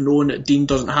 both knowing that Dean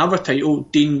doesn't have a title.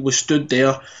 Dean was stood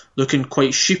there looking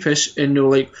quite sheepish, and they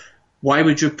were like, why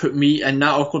would you put me in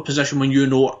that awkward position when you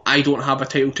know I don't have a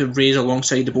title to raise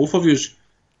alongside the both of you?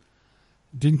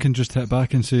 Dean can just hit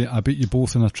back and say, I beat you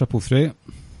both in a triple threat.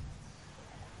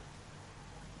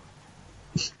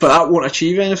 But that won't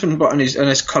achieve anything but in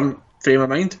his current frame of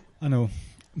mind. I know.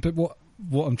 But what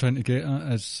I'm trying to get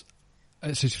at is,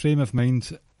 it's his frame of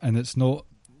mind, and it's not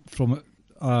from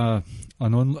an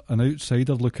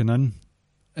outsider looking in.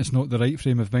 It's not the right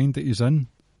frame of mind that he's in.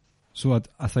 So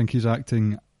I think he's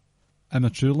acting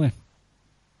immaturely.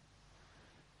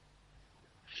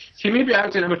 He may be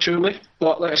acting immaturely,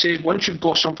 but like I say, once you've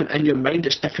got something in your mind,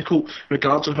 it's difficult,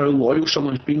 regardless of how loyal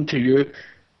someone's been to you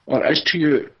or is to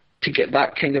you, to get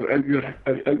that kind of out your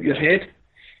head.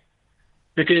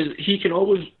 Because he can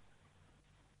always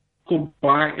go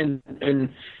back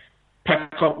and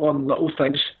pick up on little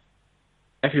things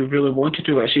if he really wanted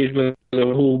to, like I say, with the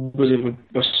whole with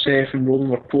Seth and Roman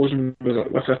were posing with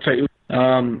a title.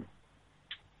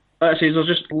 Like I say, there's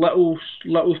just little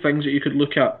things that you could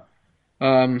look at.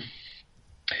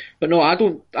 But no, I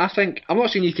think I'm not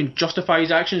saying you can justify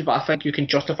his actions, but I think you can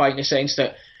justify in the sense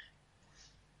that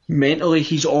mentally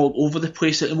he's all over the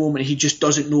place at the moment. He just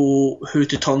doesn't know who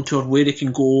to turn to or where he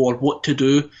can go or what to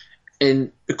do,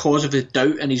 and because of the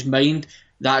doubt in his mind,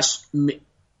 that's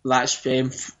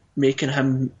making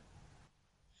him,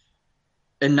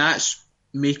 and that's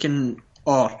making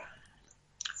or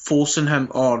forcing him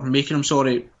or making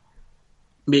him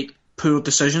make poor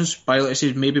decisions by, like I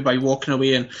said, maybe by walking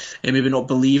away and maybe not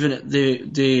believing it.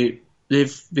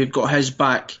 They've got his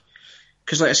back.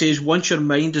 Because, like I say, once your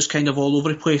mind is kind of all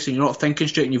over the place and you're not thinking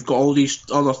straight and you've got all these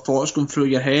other thoughts going through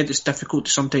your head, it's difficult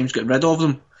to sometimes get rid of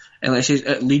them. And, like I say,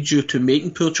 it leads you to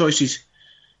making poor choices.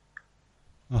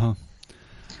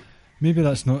 Maybe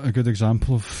that's not a good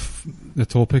example of the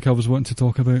topic I was wanting to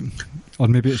talk about, or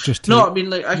maybe it's just too, no. I mean,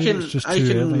 like it's just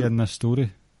too early in this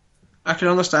story. I can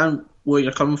understand where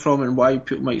you're coming from and why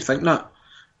people might think that,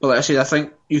 but like I said, I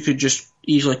think you could just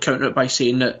easily counter it by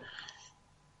saying that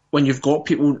when you've got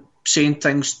people saying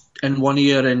things in one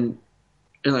ear and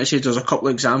like I said, there's a couple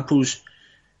of examples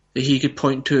that he could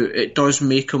point to, it does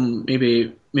make him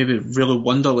maybe really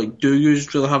wonder, like, do you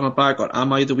really have my back, or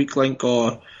am I the weak link,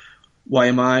 or why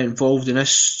am I involved in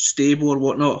this stable or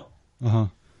whatnot? Well,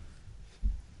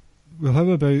 how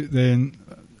about then,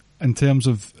 in terms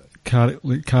of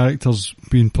characters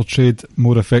being portrayed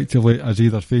more effectively as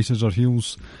either faces or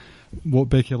heels, what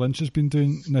Becky Lynch has been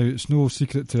doing? Now, it's no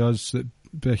secret to us that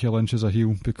Becky Lynch is a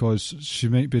heel because she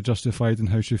might be justified in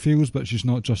how she feels, but she's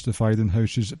not justified in how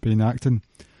she's been acting.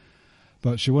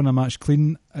 But she won a match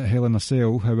clean at Hell in a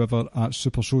Cell. However, at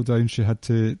Super Showdown she had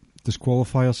to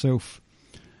disqualify herself,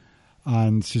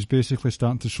 and she's basically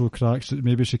starting to show cracks that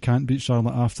maybe she can't beat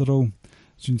Charlotte after all.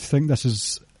 So you think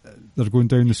they're going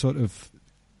down the sort of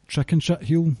chicken shit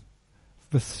heel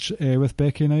with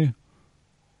Becky now?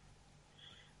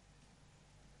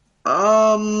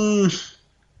 I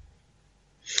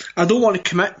don't want to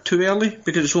commit too early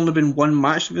because it's only been one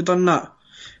match that we've done that.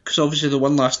 Because obviously the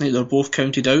one last night, they're both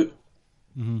counted out.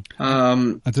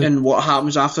 And what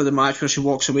happens after the match where she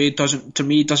walks away doesn't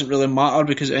really matter,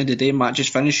 because at the end of the day, match is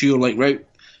finished. You're like, right,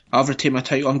 I've retained my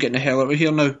title, I'm getting the hell out of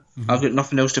here now. I've got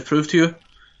nothing else to prove to you.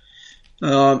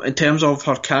 In terms of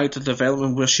her character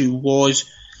development, where she was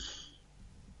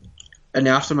in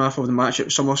the aftermath of the match at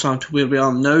SummerSlam to where we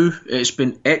are now, it's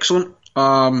been excellent.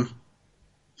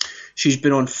 She's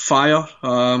been on fire.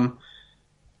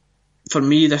 For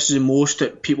me, this is the most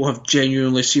that people have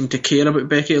genuinely seemed to care about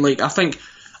Becky. Like, I think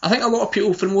a lot of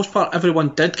people, for the most part,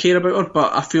 everyone did care about her,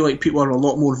 but I feel like people are a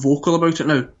lot more vocal about it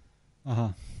now.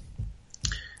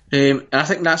 And I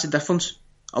think that's the difference.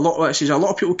 A lot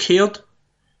of people cared,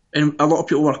 and a lot of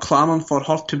people were clamouring for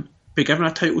her to be given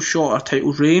a title shot or a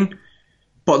title reign,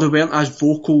 but they weren't as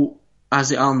vocal as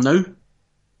they are now.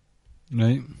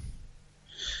 Right.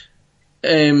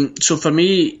 So for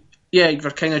me, yeah,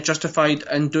 we're kind of justified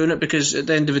in doing it, because at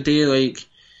the end of the day, like,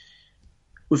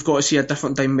 we've got to see a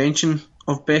different dimension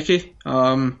of Becky.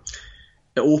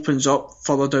 It opens up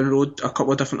further down the road a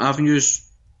couple of different avenues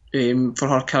for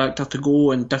her character to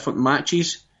go in different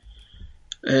matches.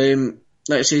 Like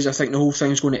I say, I think the whole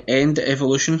thing's going to end at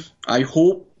Evolution. I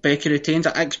hope Becky retains.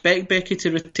 I expect Becky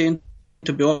to retain,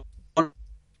 to be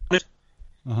honest.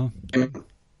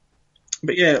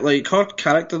 But yeah, like, her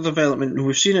character development,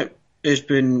 we've seen it. It's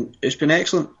been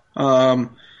excellent.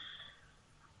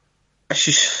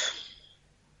 She's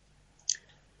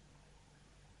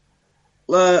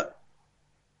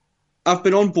I've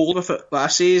been on board with it. Like I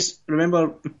say,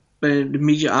 remember the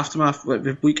immediate aftermath, like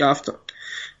the week after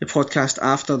the podcast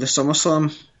after the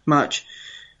SummerSlam match,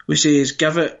 we say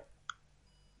give it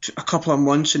a couple of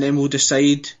months and then we'll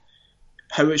decide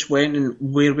how it's went and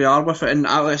where we are with it. And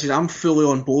like I said, I'm fully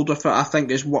on board with it. I think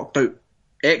it's worked out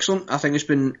excellent. I think it's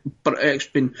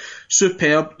been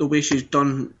superb the way she's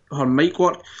done her mic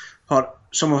work,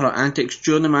 some of her antics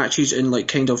during the matches, and like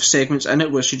kind of segments in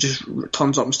it where she just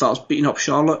turns up and starts beating up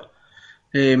Charlotte.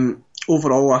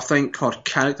 Overall, I think her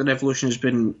character evolution has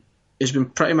been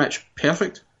pretty much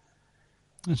perfect.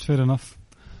 That's fair enough.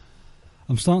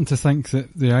 I'm starting to think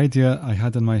that the idea I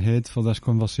had in my head for this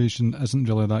conversation isn't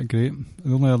really that great.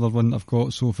 The only other one I've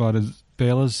got so far is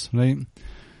Bella's, right?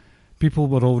 People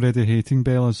were already hating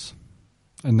Bella's,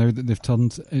 and now that they've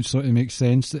turned, it sort of makes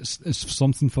sense. It's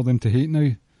something for them to hate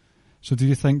now. So do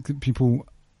you think that people,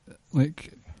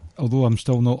 like, although I'm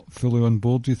still not fully on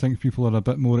board, do you think people are a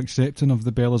bit more accepting of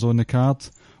the Bellas on the card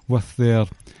with their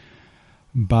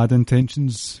bad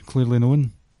intentions clearly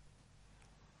known?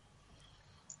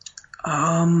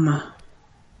 No.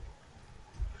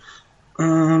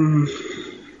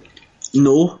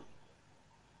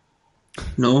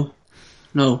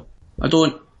 I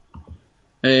don't.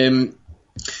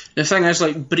 The thing is,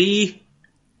 like, Brie,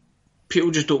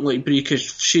 people just don't like Brie because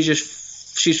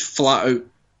she's flat out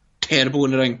terrible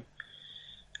in the ring.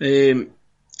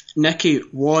 Nikki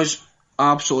was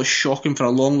absolutely shocking for a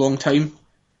long, long time,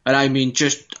 and I mean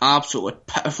just absolutely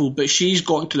pitiful. But she's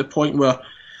gotten to the point where,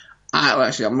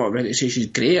 actually, I'm not ready to say she's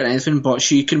great or anything, but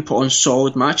she can put on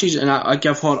solid matches, and I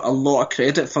give her a lot of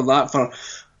credit for that, for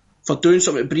doing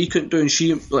something that Brie couldn't do, and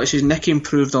she, like I say, Nikki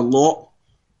improved a lot.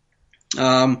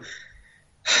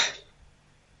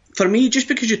 For me, just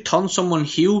because you turn someone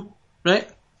heel, right,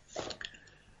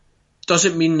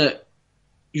 doesn't mean that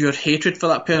your hatred for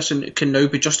that person can now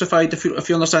be justified. If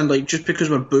you understand, like, just because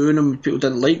we're booing them, people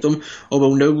didn't like them, or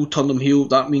we'll turn them heel,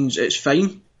 that means it's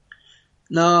fine.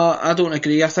 No, I don't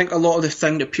agree. I think a lot of the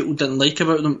thing that people didn't like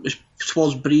about them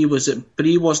towards Brie was that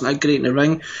Brie wasn't that great in the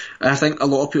ring. And I think a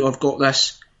lot of people have got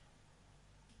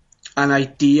an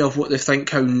idea of what they think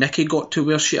how Nikki got to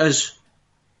where she is.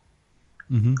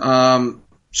 Mm-hmm.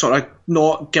 Sort of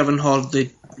not giving her the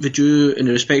due and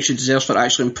the respect she deserves for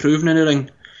actually improving in the ring,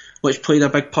 which played a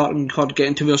big part in her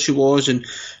getting to where she was. And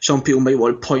some people might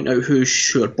want to point out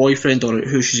who's her boyfriend or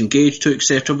who she's engaged to,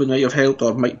 etc., but might have helped,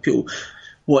 or might people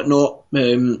whatnot.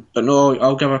 But no,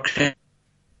 I'll give her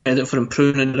credit for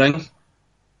improving in the ring.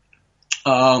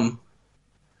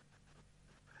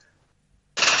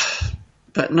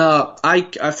 But no,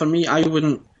 for me, I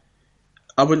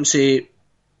wouldn't say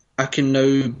I can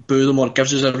now boo them or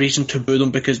gives us a reason to boo them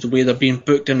because the way they're being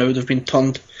booked and now they've been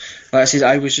turned. Like I said,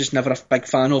 I was just never a big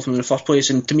fan of them in the first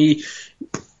place, and to me,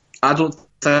 I don't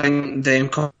think them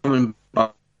coming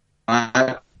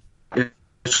back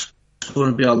is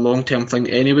going to be a long-term thing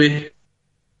anyway.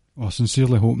 I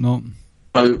sincerely hope not.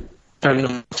 About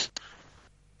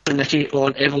Nikki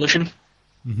on Evolution.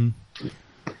 Mm-hmm.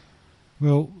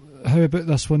 Well, how about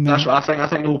this one then? That's what I think. I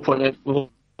think we'll put it.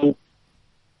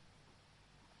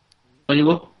 When you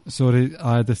go. Sorry,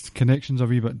 the connection's a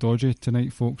wee bit dodgy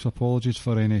tonight, folks. Apologies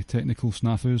for any technical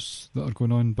snafus that are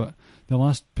going on. But the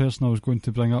last person I was going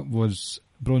to bring up was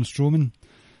Braun Strowman,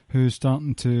 who's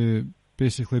starting to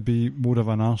basically be more of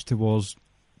an arse towards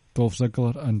Dolph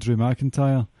Ziggler and Drew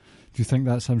McIntyre. Do you think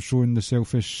that's him showing the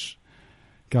selfish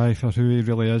guy for who he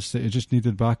really is, that he just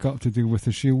needed backup to deal with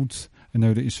the Shield, and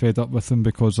now that he's fed up with them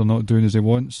because they're not doing as he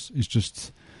wants, he's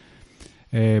just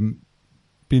being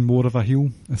more of a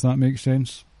heel, if that makes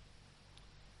sense?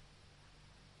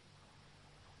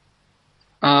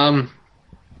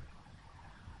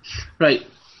 Right.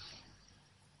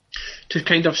 To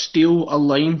kind of steal a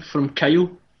line from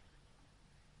Kyle,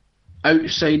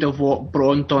 outside of what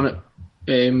Braun done at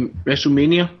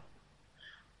WrestleMania,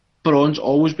 Braun's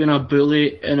always been a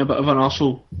bully and a bit of an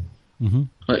arsehole. Mm-hmm.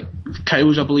 Like,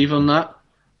 Kyle's a believer in that.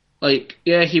 Like,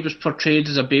 yeah, he was portrayed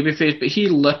as a babyface, but he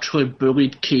literally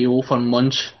bullied KO for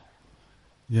months.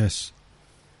 Yes.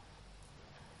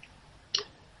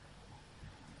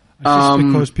 It's just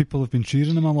because people have been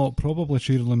cheering him a lot, probably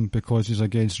cheering him because he's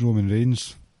against Roman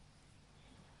Reigns.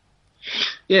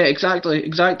 Yeah, exactly.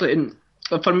 And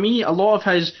for me, a lot of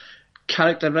his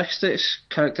characteristics,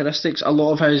 a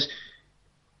lot of his...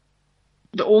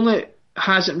 The only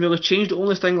hasn't really changed. The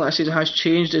only thing that I say that has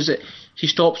changed is that he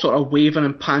stopped sort of waving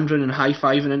and pandering and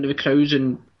high-fiving into the crowds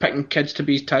and picking kids to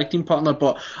be his tag team partner,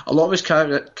 but a lot of his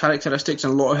characteristics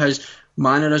and a lot of his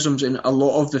mannerisms and a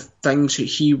lot of the things that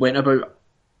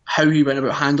how he went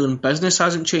about handling business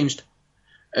hasn't changed.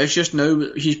 It's just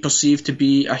now he's perceived to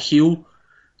be a heel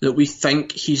that we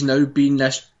think he's now been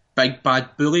this big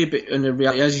bad bully, but in the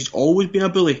reality is he's always been a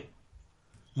bully.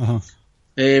 Uh-huh.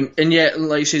 And yet,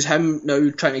 like I says, him now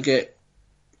trying to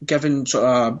giving sort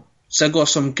of Ziggler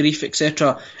some grief,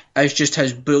 etc., is just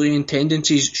his bullying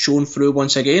tendencies shown through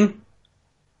once again.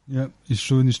 Yep, he's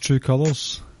showing his true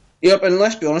colours. Yep, and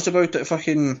let's be honest about it,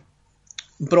 fucking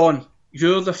Braun,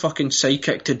 you're the fucking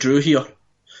sidekick to Drew here.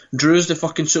 Drew's the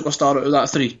fucking superstar out of that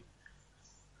three.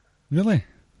 Really?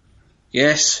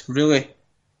 Yes, really.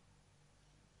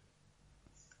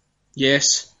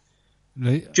 Yes.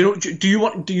 Right. Do you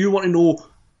want to know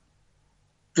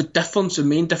the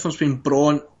main difference between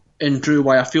Braun and Drew?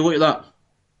 Why I feel like that?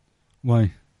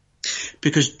 Why?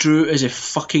 Because Drew is a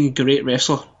fucking great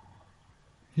wrestler.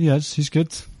 He is. He's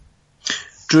good.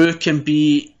 Drew can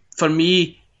be, for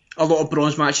me, a lot of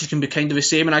Braun's matches can be kind of the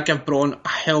same, and I give Braun a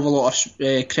hell of a lot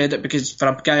of credit because for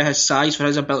a guy his size, for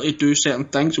his ability to do certain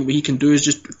things, and what he can do is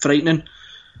just frightening.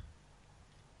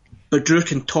 But Drew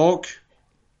can talk.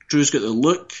 Drew's got the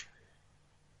look.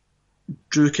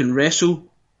 Drew can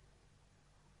wrestle.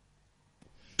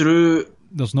 Drew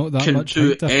There's not that can much do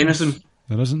height difference. anything.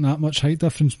 There isn't that much height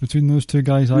difference between those two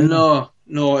guys either.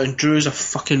 No, and Drew's a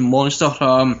fucking monster.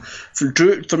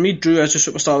 For me, Drew is a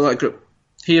superstar of that group.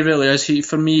 He really is.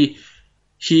 For me,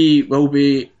 he will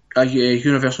be a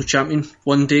Universal Champion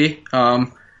one day.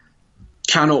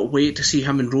 Cannot wait to see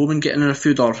him and Roman getting in a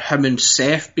feud, or him and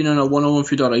Seth being in a one-on-one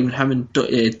feud, or even him and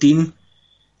Dean.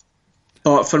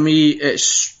 But for me,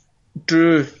 it's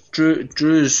Drew.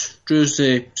 Drew's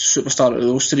the superstar of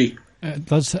those three.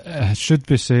 It should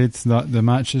be said that the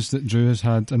matches that Drew has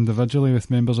had individually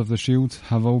with members of the Shield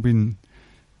have all been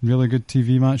really good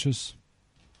TV matches.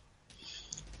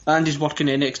 And he's working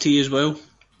NXT as well.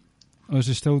 Oh, is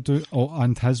he still doing? Oh,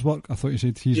 and his work? I thought you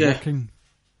said he's working.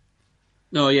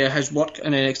 No, yeah, his work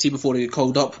in NXT before he got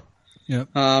called up. Yep.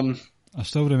 I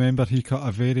still remember he cut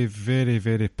a very, very,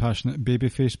 very passionate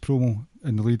babyface promo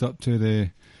in the lead up to the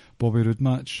Bobby Roode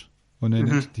match on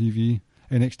NXT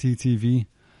TV.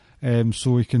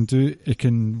 So he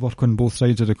can work on both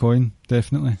sides of the coin,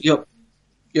 definitely. Yep.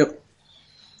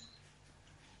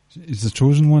 He's the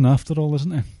chosen one after all,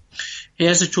 isn't he? He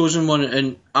is the chosen one,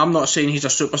 and I'm not saying he's a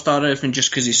superstar or anything just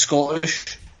because he's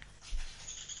Scottish.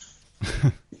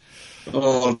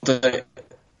 Or that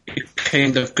he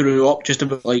kind of grew up just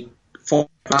about like 4.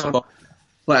 But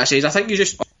like I said, I think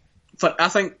I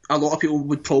think a lot of people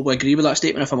would probably agree with that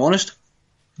statement, if I'm honest.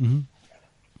 Mm-hmm.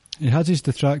 He has his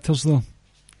detractors though.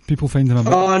 People find him a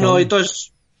bit... Oh no, he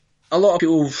does. A lot of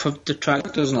people have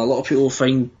detractors, and a lot of people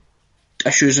find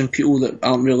issues in people that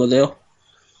aren't really there.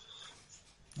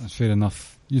 That's fair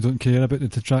enough. You don't care about the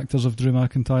detractors of Drew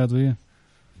McIntyre, do you?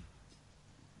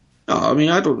 No, I mean,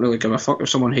 I don't really give a fuck if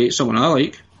someone hates someone I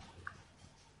like.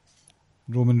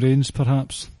 Roman Reigns,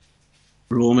 perhaps?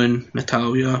 Roman,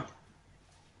 Natalia,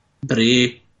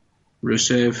 Bray,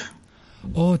 Rusev.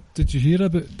 Oh, did you hear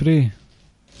about Bray?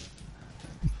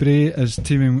 Bray is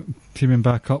teaming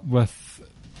back up with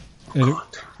Eric.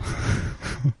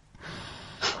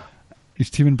 He's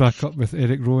teaming back up with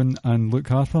Eric Rowan and Luke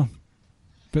Harper,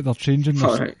 but they're changing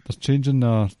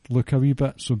their look a wee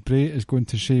bit. So Bray is going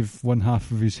to shave one half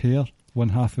of his hair, one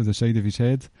half of the side of his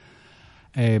head.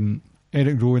 Eric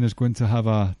Rowan is going to have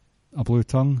a blue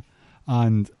tongue,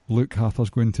 and Luke Harper's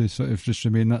going to sort of just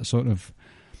remain that sort of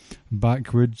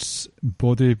backwoods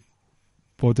body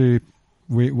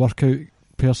weight workout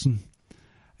person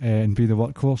and be the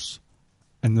workhorse,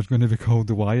 and they're going to be called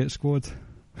the Wyatt Squad.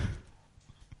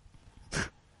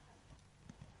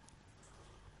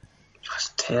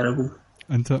 That's terrible.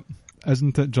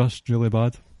 Isn't it just really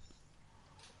bad?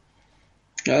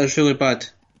 That is really bad.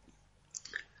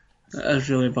 That is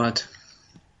really bad.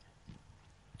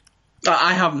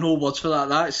 I have no words for that.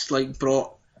 That's like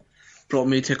brought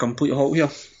me to a complete halt here.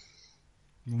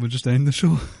 We'll just end the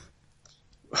show.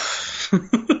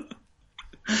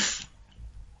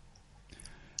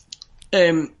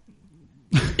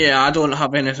 Yeah, I don't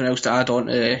have anything else to add on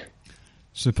to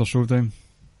Super Showdown.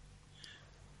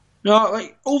 No,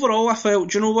 like overall, I felt.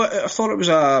 Do you know what? I thought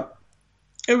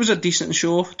it was a decent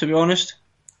show. To be honest,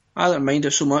 I didn't mind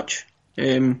it so much.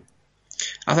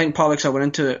 I think Palix, I went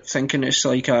into it thinking it's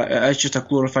like it is just a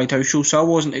glorified house show, so I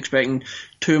wasn't expecting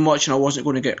too much, and I wasn't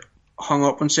going to get hung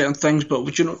up on certain things.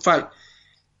 But you know, in fact,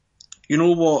 you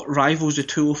know what rivals the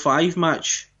 205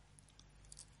 match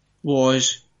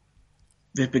was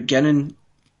the beginning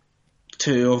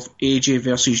of AJ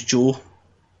versus Joe.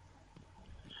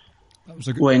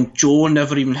 When Joe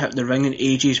never even hit the ring and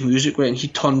AJ's music went, and he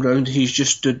turned round and he's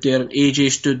just stood there, and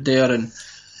AJ stood there, and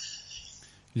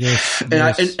yes. And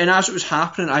as it was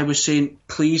happening, I was saying,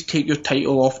 please take your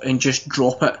title off and just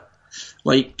drop it.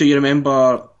 Like, do you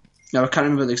remember? Now I can't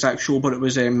remember the exact show, but it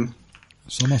was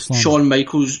Shawn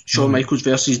Michaels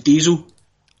versus Diesel.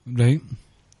 Right.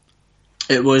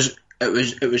 It was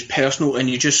personal, and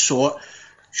you just saw it.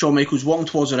 Shawn Michaels walking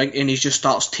towards the ring, and he just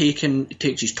starts takes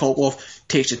his top off,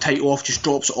 takes the title off, just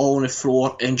drops it all on the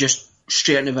floor, and just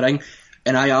straight into the ring.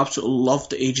 And I absolutely loved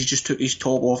that AJ just took his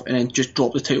top off and then just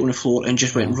dropped the title on the floor and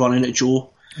just went running at Joe.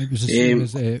 It was the same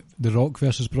as The Rock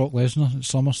versus Brock Lesnar at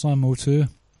SummerSlam 02.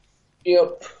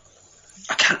 Yep.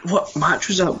 What match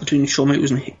was that between Shawn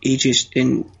Michaels and AJ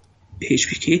in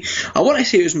HBK? I want to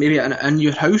say it was maybe in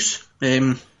your house.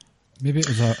 Maybe it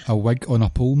was a wig on a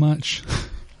pole match.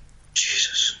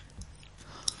 Jesus.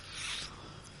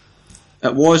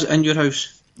 It was in your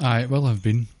house. Aye, it will have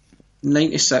been.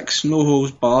 96, no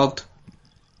holds barred.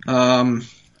 And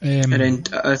then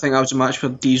I think that was a match where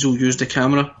Diesel used the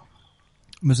camera.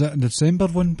 Was that a December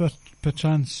one, per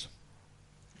chance?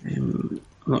 I'm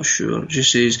not sure. It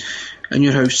just says, in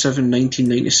your house 7,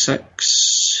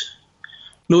 1996.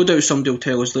 No doubt somebody will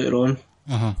tell us later on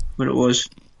when it was.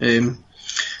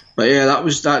 But But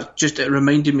yeah, it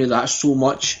reminded me of that so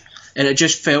much, and it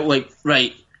just felt like,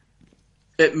 right,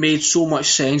 it made so much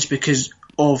sense because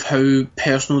of how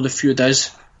personal the feud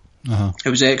is. It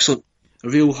was excellent. A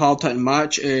real hard-hitting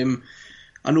match. I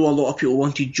know a lot of people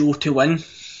wanted Joe to win.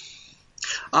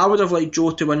 I would have liked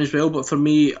Joe to win as well, but for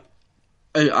me,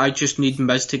 I just need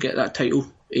Miz to get that title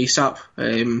ASAP.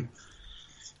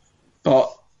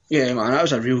 But yeah, man, that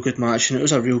was a real good match, and it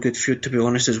was a real good feud, to be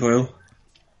honest, as well.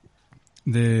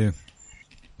 The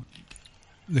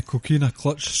Coquina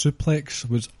clutch suplex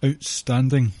was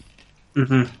outstanding.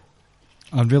 Mm-hmm.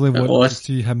 I really want to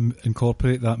see him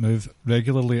incorporate that move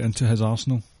regularly into his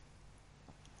arsenal.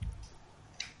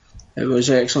 It was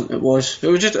excellent. It was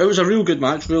a real good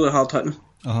match, really hard hitting.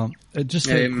 It just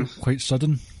felt quite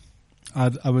sudden.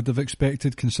 I would have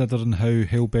expected, considering how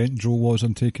hell-bent Joe was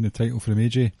on taking the title from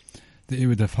AJ, that he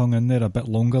would have hung in there a bit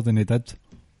longer than he did.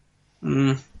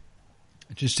 It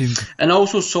just seemed... And I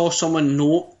also saw someone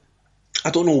note,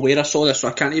 I don't know where I saw this, so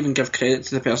I can't even give credit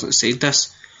to the person that said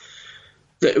this,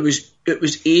 that it was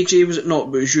AJ, was it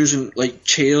not, but it was using like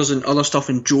chairs and other stuff,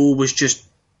 and Joe was just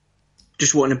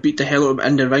wanting to beat the hell out of him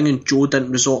in the ring, and Joe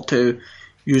didn't resort to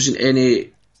using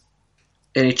any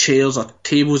chairs or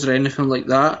tables or anything like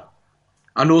that.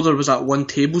 I know there was that one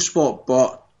table spot,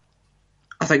 but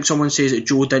I think someone says that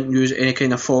Joe didn't use any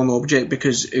kind of foreign object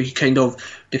because the kind of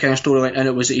storyline in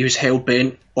it was that he was hell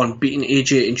bent on beating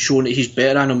AJ and showing that he's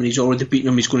better than him, and he's already beaten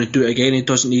him, he's going to do it again. He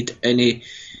doesn't need any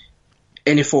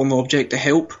foreign object to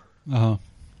help.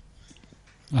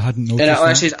 I hadn't noticed and that.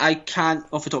 I says, I can't,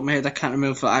 off the top of my head, I can't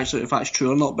remember if that's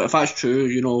true or not, but if that's true,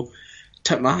 you know,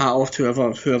 tip my hat off to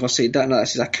whoever said that, and I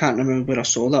says, I can't remember where I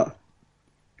saw that.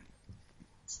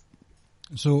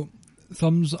 So,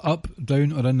 thumbs up,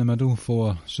 down, or in the middle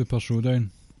for Super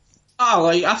Showdown?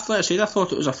 Like I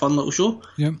thought it was a fun little show.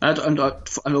 Yeah. I don't want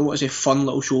to say fun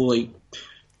little show, like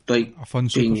a fun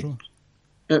super show.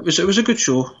 It was a good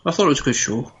show. I thought it was a good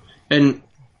show, and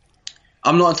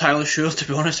I'm not entirely sure, to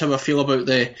be honest, how I feel about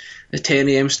the 10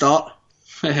 a.m. start.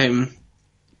 Well,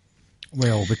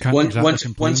 we can't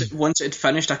once it had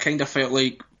finished, I kind of felt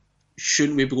like,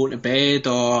 shouldn't we be going to bed,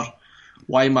 or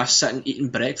why am I sitting eating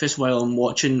breakfast while I'm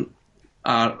watching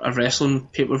a wrestling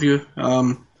pay-per-view?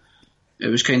 It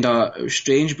was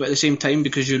strange, but at the same time,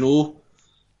 because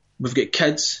we've got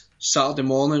kids, Saturday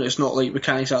morning, it's not like we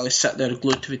can't exactly sit there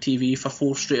glued to the TV for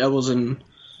 4 straight hours and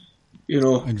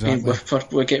exactly.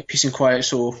 we get peace and quiet.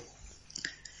 So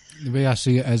the way I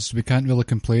see it is, we can't really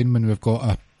complain when we've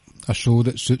got a show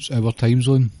that suits our time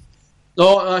zone.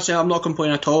 No, I'm not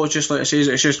complaining at all. It's just like I say,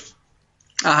 it's just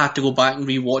I had to go back and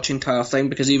re-watch the entire thing,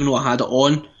 because even though I had it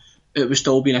on, it was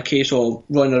still being a case of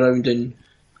running around and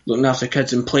looking after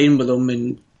kids and playing with them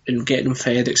and getting them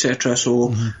fed, etc.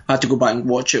 So I had to go back and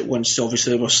watch it once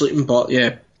obviously they were sleeping. But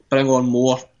yeah, bring on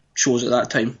more shows at that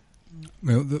time.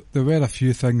 Well, there were a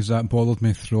few things that bothered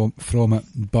me from it,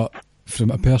 but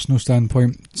from a personal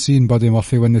standpoint, seeing Buddy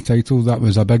Murphy win the title, that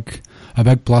was a big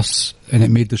plus, and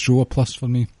it made the show a plus for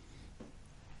me.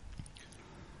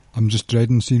 I'm just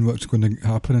dreading seeing what's going to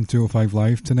happen in 205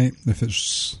 Live tonight, if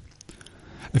it's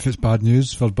bad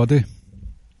news for Buddy,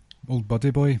 old Buddy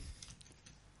boy.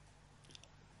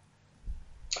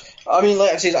 I mean,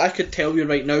 like I said, I could tell you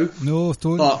right now. No,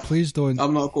 don't. Please don't.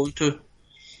 I'm not going to.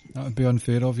 That would be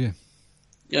unfair of you.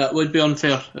 Yeah, it would be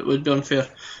unfair.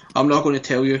 I'm not going to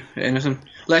tell you anything.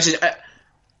 Like I said,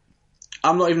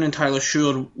 I'm not even entirely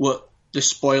sure what the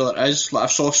spoiler is. Like, I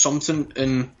saw something,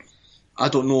 and I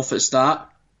don't know if it's that.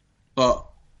 But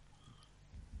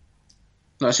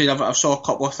like I said, I saw a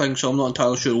couple of things, so I'm not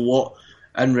entirely sure what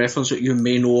in reference that you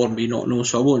may know or may not know.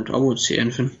 So I won't say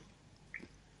anything.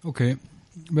 Okay.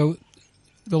 Well,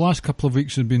 the last couple of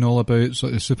weeks have been all about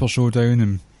sort of Super Showdown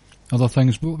and other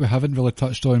things, but what we haven't really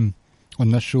touched on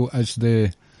this show is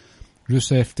the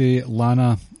Rusev Day,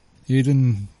 Lana,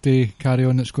 Aiden Day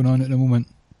carry-on that's going on at the moment.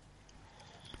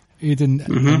 Aiden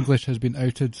English has been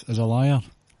outed as a liar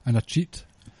and a cheat,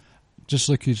 just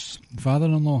like his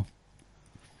father-in-law.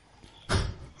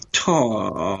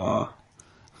 Aww.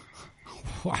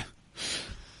 What?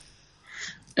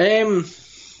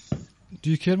 Do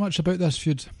you care much about this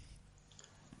feud?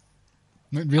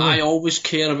 Not really. I always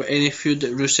care about any feud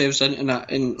that Rusev's in,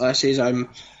 and like I says,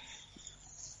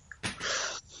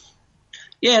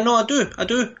 yeah, no, I do.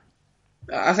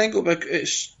 I think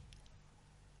it's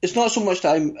not so much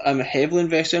that I'm heavily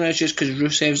invested in it, it's just because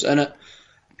Rusev's in it.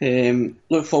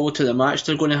 Look forward to the match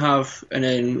they're going to have, and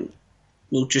then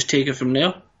we'll just take it from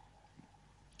there.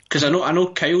 Because I know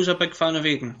Kyle's a big fan of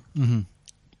Aiden. Mm-hmm.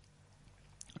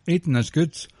 Aiden is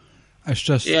good. It's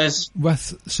just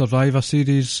with Survivor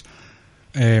Series,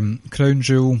 Crown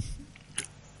Jewel,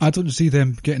 I don't see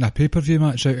them getting a pay-per-view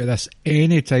match out of this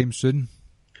anytime soon.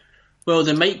 Well,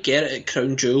 they might get it at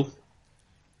Crown Jewel.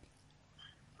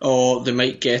 Or they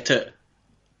might get it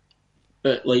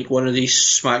at like one of these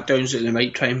SmackDowns that they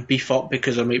might try and beef up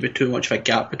because there might be too much of a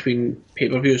gap between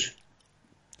pay-per-views.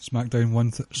 SmackDown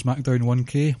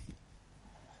 1K?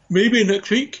 Maybe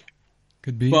next week.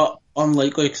 Could be. But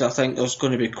unlikely because I think there's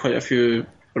going to be quite a few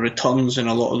returns and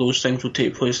a lot of those things will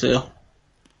take place there.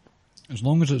 As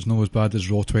long as it's not as bad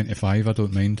as Raw 25, I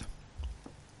don't mind.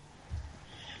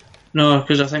 No,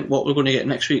 because I think what we're going to get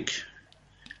next week,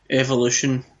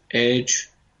 Evolution, Edge,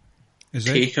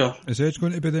 Taker. Is Edge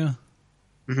going to be there?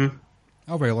 Mm-hmm.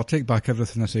 Oh well, I'll take back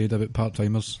everything I said about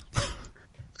part-timers.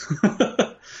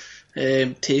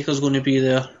 Taker's going to be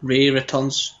there. Ray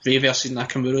returns. Ray versus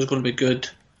Nakamura is going to be good.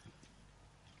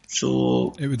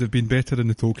 So it would have been better in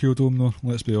the Tokyo Dome though,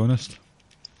 let's be honest.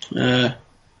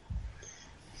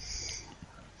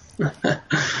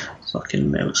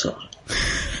 Fucking Meltzer.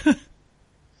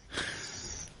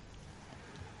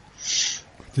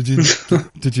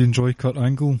 Did you enjoy Kurt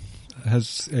Angle,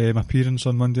 his appearance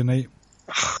on Monday night?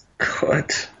 Oh,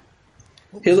 God.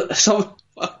 He looked so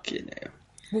fucking hell.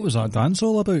 What was that dance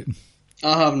all about?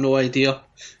 I have no idea.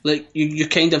 Like, you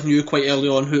kind of knew quite early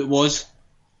on who it was,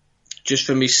 just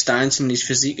from his stance and his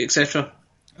physique, etc.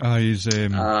 His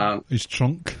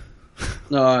trunk.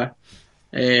 No.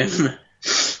 It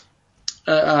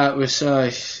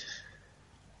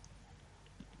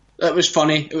was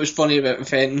funny. It was funny about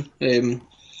Fenton.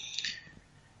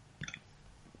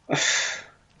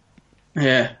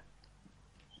 Yeah.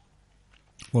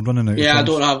 We're running out. Yeah, of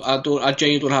time. I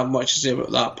genuinely don't have much to say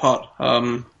about that part.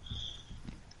 And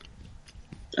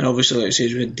obviously, like I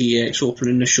said, with DX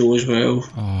opening the show as well.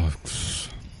 Oh.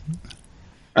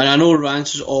 And I know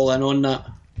Rance is all in on that.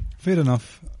 Fair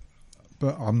enough,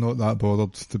 but I'm not that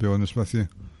bothered, to be honest with you.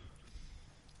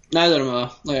 Neither am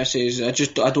I. Like I say, I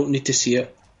don't need to see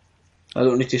it. I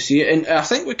don't need to see it, and I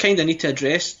think we kind of need to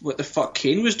address what the fuck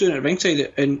Kane was doing at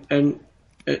ringside in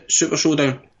Super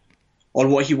Showdown, or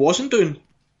what he wasn't doing.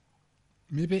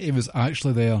 Maybe he was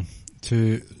actually there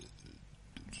to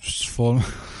form.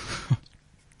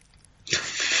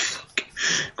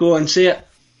 Go on, say it.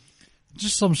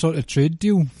 Just some sort of trade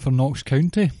deal for Knox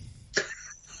County.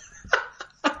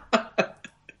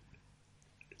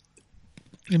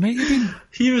 He might have been.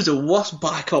 He was the worst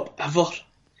backup ever.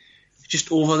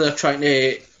 Just over there trying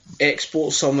to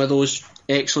export some of those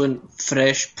excellent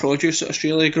fresh produce that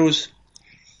Australia grows.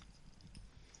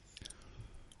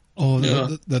 Oh,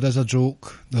 Yeah. there is a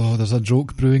joke. Oh, there's a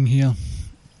joke brewing here.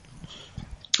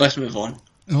 Let's move on.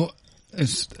 Oh,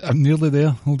 I'm nearly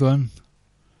there. Hold on.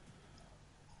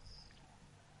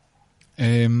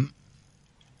 It's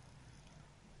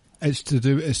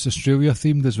Australia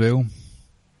themed as well.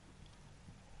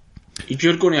 If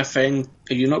you're going to offend,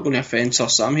 you're not going to offend Sir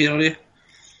Sam here, are you?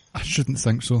 I shouldn't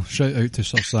think so. Shout out to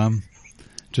Sir Sam,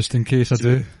 just in case I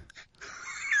do.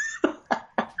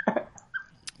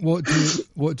 What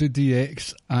do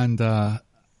DX and a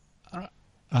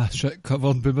shit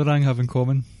covered boomerang have in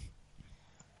common?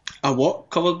 A what?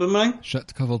 Covered boomerang?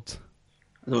 Shit covered.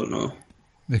 I don't know.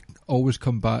 They always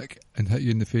come back and hit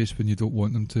you in the face when you don't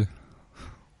want them to.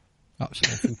 That's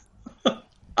awful.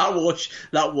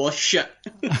 That was shit.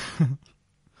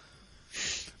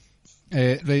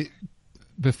 Right,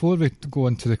 before we go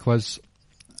on to the quiz,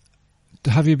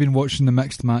 have you been watching the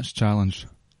Mixed Match Challenge?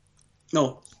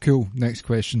 No. Cool, next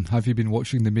question. Have you been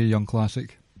watching the Mae Young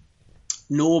Classic?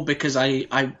 No, because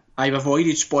I've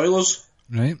avoided spoilers.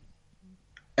 Right.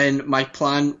 And my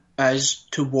plan is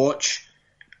to watch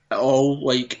it all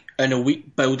like in a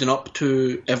week building up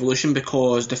to Evolution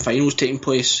because the final's taking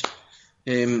place.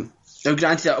 Now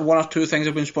granted that one or two things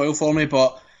have been spoiled for me,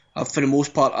 but for the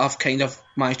most part I've kind of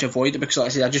managed to avoid it because like I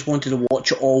said, I just wanted to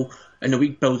watch it all in a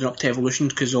week building up to Evolution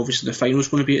because obviously the final's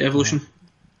going to be at Evolution.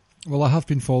 Well, I have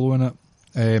been following it.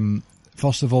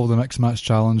 First of all, the Mixed Match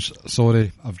Challenge,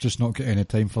 sorry, I've just not got any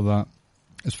time for that.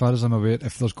 As far as I'm aware,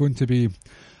 if there's going to be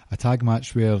a tag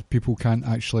match where people can't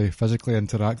actually physically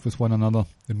interact with one another,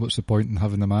 then what's the point in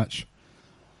having the match?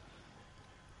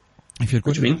 If you're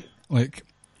going What do you mean? Like,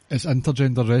 it's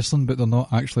intergender wrestling, but they're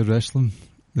not actually wrestling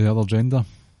the other gender.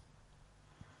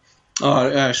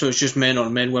 Oh, so it's just men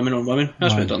on men, women on women.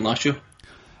 That's what I done last year.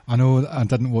 I know I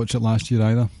didn't watch it last year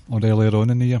either, or earlier on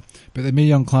in the year. But the Mae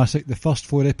Young Classic, the first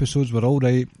 4 episodes were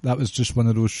alright. That was just one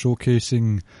of those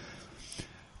showcasing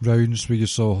rounds where you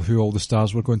saw who all the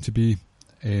stars were going to be.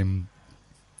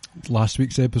 Last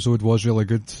week's episode was really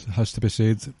good, has to be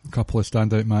said. A couple of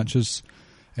standout matches.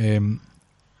 I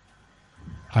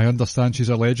understand she's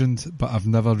a legend, but I've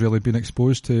never really been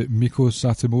exposed to Miko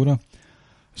Satomura.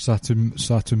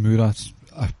 Satomura,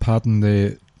 pardon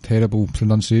the terrible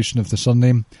pronunciation of the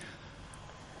surname.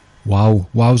 Wow,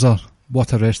 wowzer,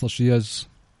 what a wrestler she is.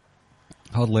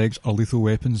 Her legs are lethal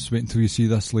weapons. Wait until you see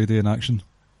this lady in action.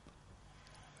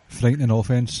 Frightening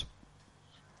offense.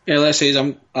 Yeah, let's say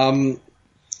I'm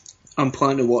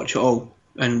planning to watch it all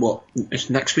in what it's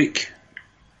next week,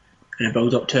 in a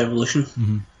build up to Evolution.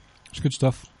 Mm-hmm. It's good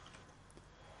stuff.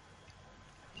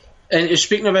 And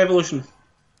speaking of Evolution,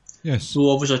 yes,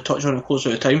 we'll obviously touch on it closer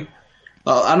to the time.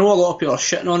 I know a lot of people are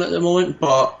shitting on it at the moment,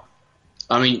 but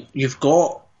I mean, you've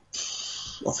got,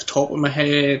 off the top of my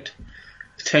head,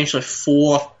 potentially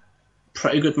 4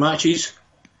 pretty good matches.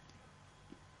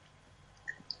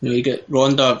 You get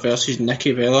Ronda versus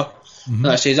Nikki Bella. Mm-hmm.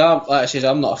 Like I says,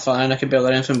 I'm not a fan of Nikki Bella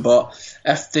or anything, but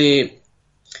if they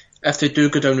do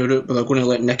go down the route where they're going to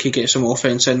let Nikki get some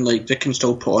offense in, like, they can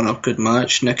still put on a good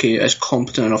match. Nikki is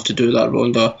competent enough to do that.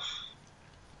 Ronda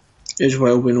as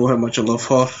well. We know how much I love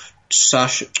her.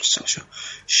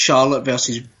 Charlotte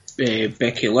versus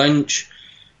Becky Lynch.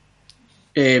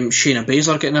 Shayna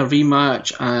Baszler getting a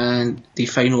rematch, and the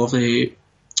final of the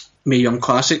Mae Young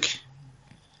Classic.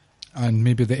 And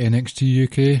maybe the NXT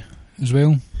UK as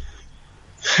well.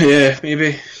 Yeah,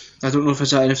 maybe. I don't know if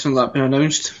there's anything like been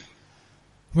announced.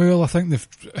 Well, I think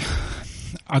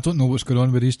I don't know what's going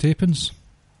on with these tapings.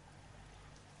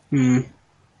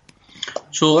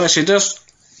 So let's say there's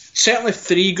certainly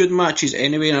 3 good matches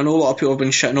anyway, and I know a lot of people have been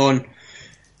shitting on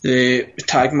the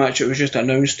tag match that was just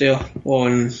announced there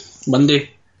on Monday.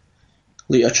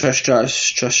 Lita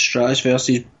Trish Stratus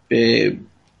versus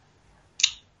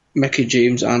Mickie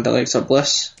James and Alexa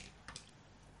Bliss.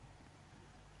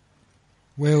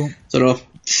 Well, there are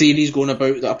theories going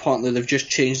about that apparently they've just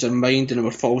changed their mind and they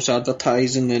were false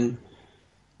advertising and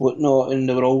whatnot, and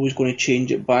they were always going to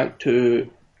change it back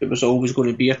to it was always going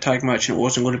to be a tag match and it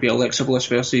wasn't going to be Alexa Bliss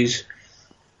versus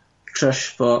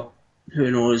Trish, but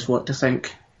who knows what to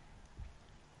think.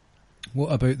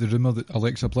 What about the rumour that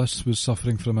Alexa Bliss was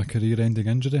suffering from a career-ending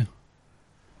injury?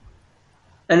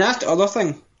 And that's the other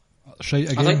thing.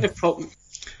 Shite again. I think the problem,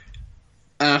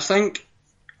 and I think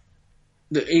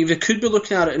that they could be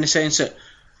looking at it in the sense that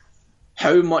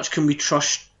how much can we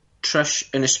trust Trish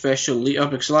and especially Lita,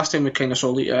 because last time we kind of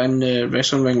saw Lita in the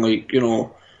wrestling ring, like, you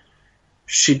know,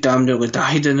 she damn nearly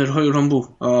died in the Royal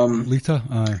Rumble. Lita?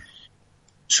 Aye.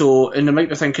 So, and they might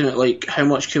be thinking that, like, how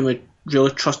much can we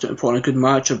really trust it to put on a good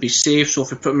match or be safe? So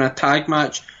if we put them in a tag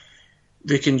match,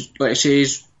 they can, like I say,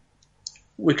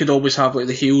 we could always have like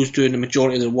the heels doing the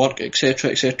majority of the work,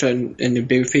 etc., and the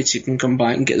babyface can come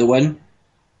back and get the win,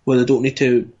 where they don't need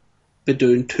to be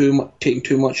doing taking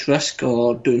too much risk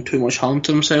or doing too much harm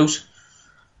to themselves.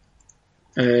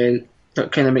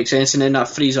 That kind of makes sense, and then that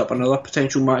frees up another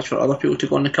potential match for other people to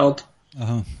go on the card.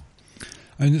 And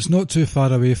it's not too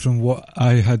far away from what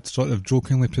I had sort of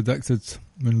jokingly predicted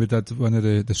when we did one of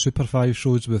the Super 5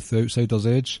 shows with the Outsiders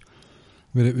Edge,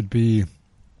 where it would be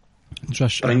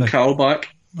Trish. Bring Carl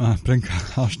back. Bring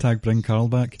Carl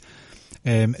back.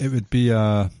 It would be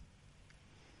a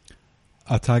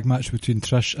tag match between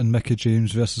Trish and Mickie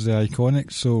James versus the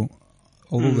Iconics. So,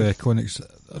 although the Iconics,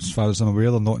 as far as I'm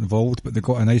aware, are not involved, but they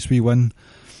got a nice wee win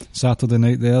Saturday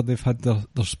night there. They've had their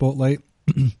spotlight.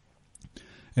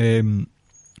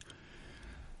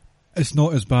 It's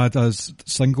not as bad as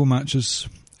single matches.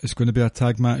 It's going to be a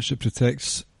tag match that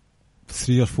protects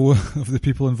 3 or 4 of the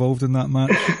people involved in that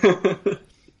match.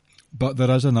 But there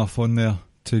is enough on there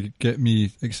to get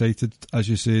me excited. As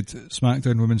you said,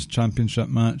 SmackDown Women's Championship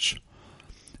match,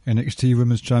 NXT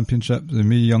Women's Championship, the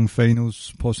Mae Young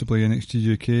Finals, possibly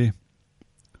NXT UK.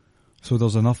 So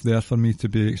there's enough there for me to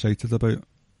be excited about.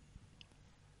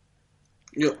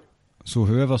 Yep. So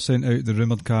whoever sent out the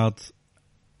rumoured card,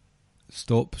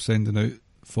 stop sending out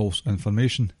false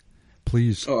information,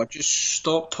 please. Oh, just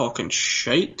stop talking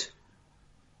shite.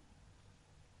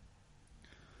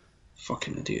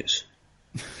 Fucking idiots.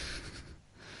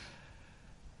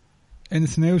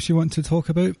 Anything else you want to talk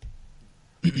about?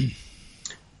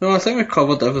 No, I think we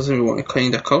covered everything we want to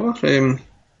kind of cover.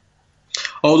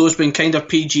 Although it's been kind of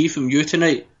PG from you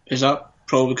tonight, is that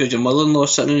probably because your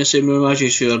mother-in-law's sitting in the same room as you,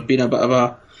 so you're being a bit of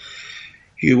a...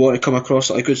 You want to come across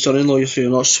like a good son-in-law, so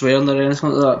you're not swearing or anything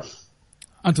like that?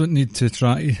 I don't need to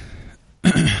try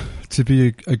to be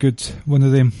a good one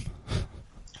of them.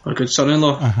 A good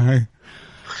son-in-law? Uh-huh.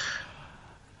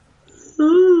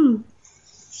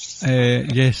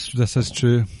 Yes, this is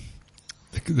true.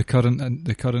 The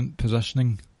current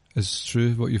positioning is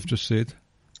true, what you've just said.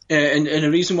 And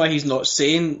the reason why he's not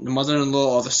saying the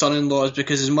mother-in-law or the son-in-law is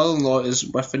because his mother-in-law is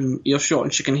within earshot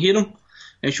and she can hear him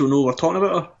and she'll know we're talking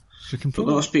about her. She can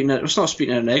It's not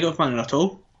speaking in a negative manner at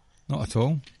all. Not at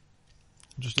all.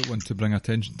 Just don't want to bring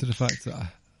attention to the fact that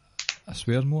I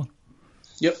swear more.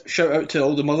 Yep, shout out to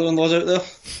all the mother-in-laws out there.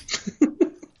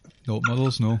 No,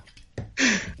 mothers, no.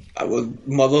 Well,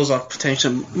 mothers are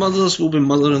potential mothers will be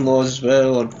mother-in-laws as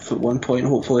well, or at one point,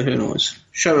 hopefully, who knows.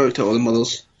 Shout out to all the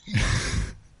mothers.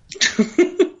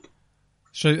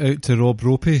 Shout out to Rob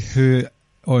Ropey, who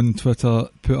on Twitter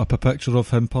put up a picture of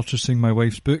him purchasing my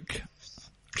wife's book.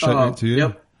 Shout out to you.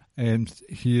 Yep. And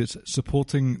he is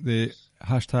supporting the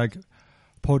hashtag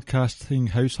podcasting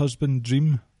house husband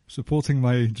dream, supporting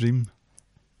my dream.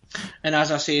 And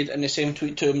as I said in the same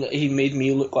tweet to him, that he made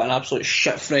me look like an absolute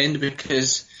shit friend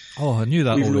because I knew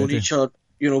that we've already. known each other.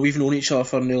 We've known each other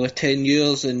for nearly 10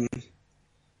 years, and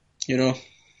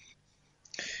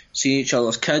seen each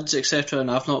other's kids, etc.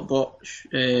 And I've not bought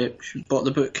the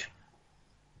book.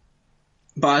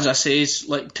 But as I say,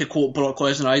 like to quote Brock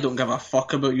Lesnar, I don't give a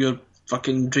fuck about your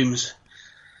fucking dreams.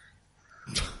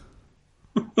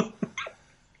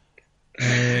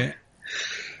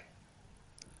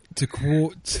 To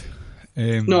quote...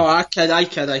 no, I kid.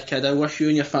 I wish you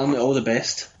and your family all the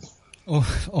best. All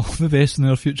the best in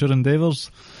their future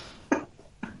endeavours.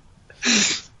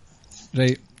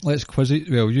 Right, let's quiz it.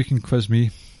 Well, you can quiz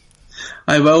me.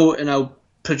 I will, and I'll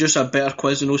produce a better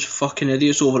quiz than those fucking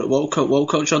idiots over at What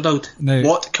Culture did. Now,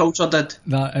 What Culture did.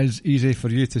 That is easy for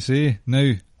you to say.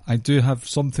 Now, I do have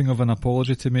something of an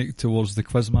apology to make towards the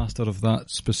quizmaster of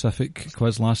that specific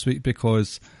quiz last week,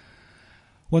 because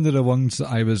one of the ones that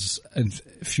I was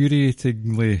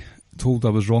infuriatingly told I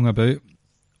was wrong about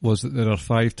was that there are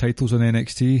 5 titles in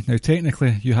NXT. Now,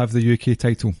 technically, you have the UK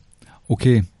title,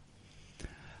 okay,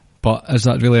 but is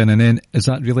that really an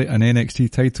NXT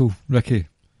title, Ricky?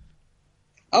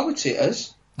 I would say it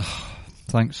is.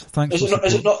 Thanks. Is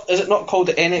it not called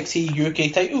the NXT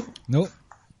UK title? No.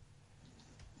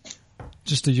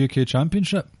 Just the UK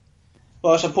Championship.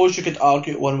 Well, I suppose you could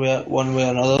argue it one way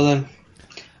or another then.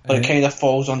 But it kind of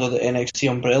falls under the NXT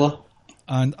umbrella.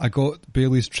 And I got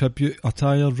Bayley's tribute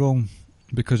attire wrong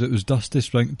because it was Dusty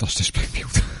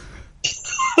Springfield.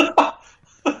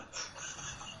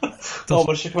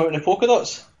 But she came out in the polka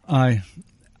dots? Aye.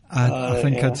 I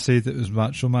think I'd said it was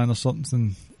Macho Man or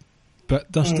something.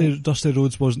 But Dusty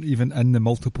Rhodes wasn't even in the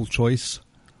multiple choice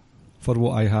for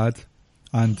what I had.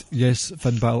 And yes,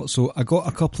 Finn Balor. So I got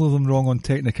a couple of them wrong on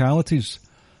technicalities.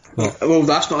 Well,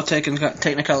 that's not a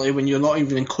technicality when you're not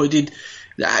even included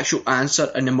the actual answer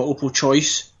in the multiple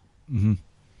choice. Mm-hmm.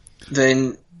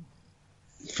 Then,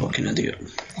 fucking idiot.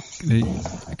 Hey,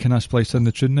 can I splice in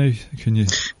the tune now? Can you?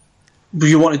 Do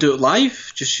you want to do it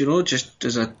live? Just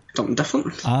as something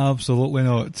different? Absolutely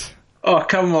not. Oh,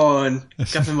 come on.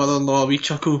 Give my mother-in-law a wee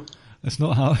chuckle. It's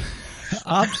not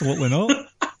absolutely not.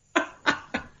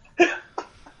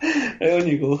 On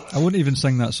you go. I wouldn't even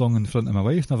sing that song in front of my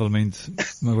wife, never mind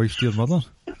my wife's dear mother.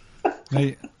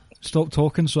 Right, stop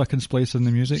talking so I can splice in the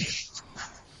music.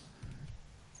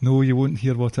 No, you won't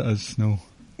hear what it is, no.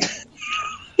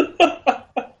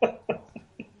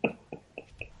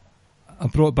 I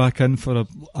brought back in for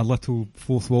a little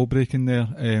fourth wall breaking there.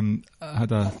 I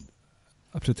had a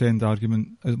pretend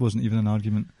argument. It wasn't even an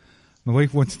argument. My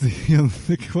wife wanted to hear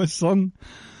the quiz song,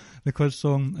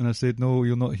 and I said, no,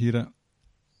 you'll not hear it.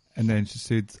 And then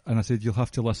I said, you'll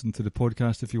have to listen to the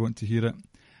podcast if you want to hear it.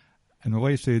 And my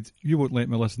wife said, you won't let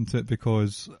me listen to it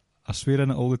because I swear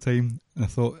in it all the time. And I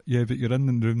thought, yeah, but you're in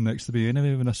the room next to me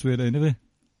anyway when I swear it anyway.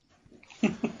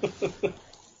 Yeah.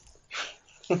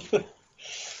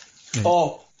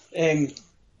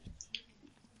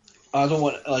 I don't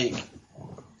want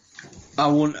I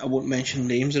won't mention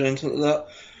names or anything like that.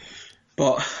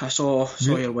 But I saw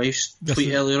your wife's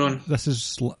tweet earlier on. This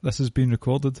is being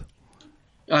recorded.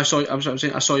 I saw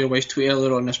your wife's tweet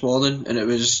earlier on this morning, and it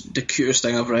was the cutest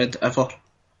thing I've read ever.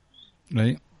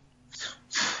 Right.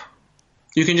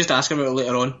 You can just ask about it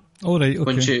later on. Oh right,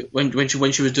 okay. When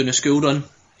she was doing a school run.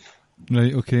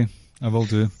 Right, okay, I will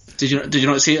do. Did you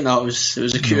not see it? No, it was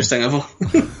the cutest thing ever.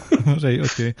 Right,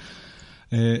 okay.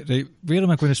 Right, where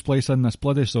am I going to splice in this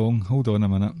bloody song? Hold on a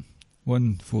minute.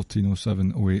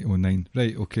 1:14:07:08:09.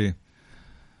 Right, okay.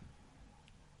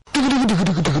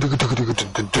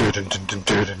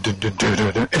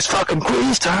 It's fucking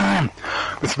quiz time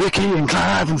with Ricky and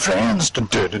Clive and friends. A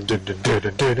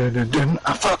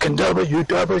fucking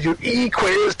WWE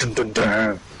quiz.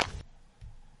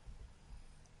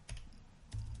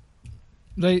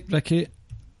 Right, Ricky.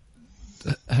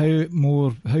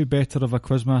 How better of a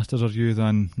quizmaster are you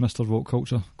than Mr. What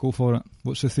Culture? Go for it.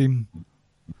 What's the theme?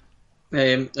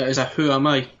 It is a Who Am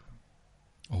I?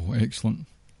 Oh, excellent.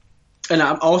 And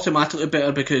I'm automatically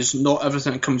better because not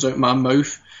everything that comes out of my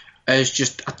mouth is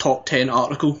just a top 10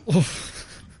 article.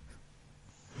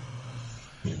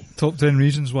 Top 10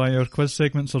 reasons why our quiz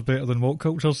segments are better than What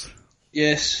Cultures.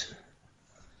 Yes.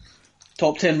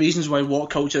 Top 10 reasons why What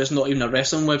Culture is not even a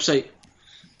wrestling website.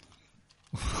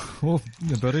 Oh,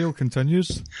 the burial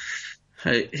continues.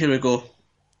 Right, here we go.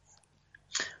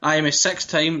 I am a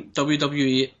 6-time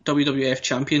WWF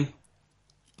champion.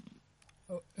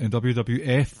 In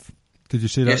WWF, did you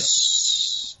say that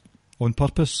Yes. on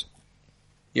purpose?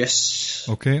 Yes.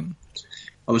 Okay.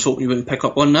 I was hoping you wouldn't pick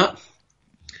up on that.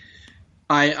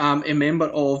 I am a member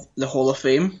of the Hall of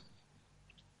Fame.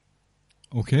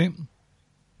 Okay.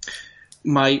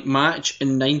 My match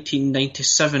in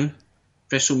 1997,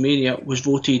 WrestleMania, was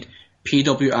voted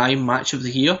PWI Match of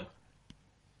the Year.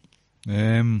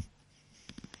 I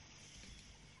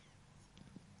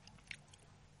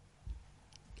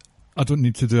don't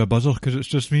need to do a buzzer because it's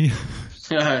just me.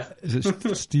 Is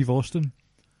it Steve Austin?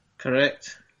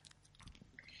 Correct.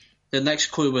 The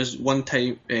next clue was one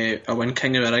time I won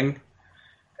King of the Ring.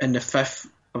 And the fifth,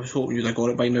 I was hoping you'd have got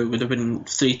it by now, would have been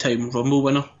 3-time Rumble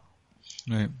winner.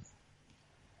 Right.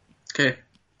 Okay.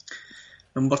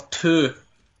 Number 2.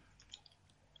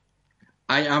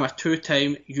 I am a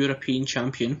 2-time European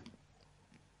champion.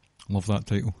 Love that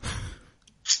title.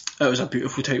 It was a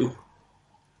beautiful title.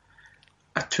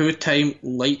 A 2-time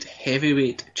light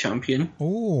heavyweight champion.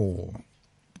 Oh.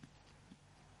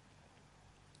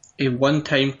 A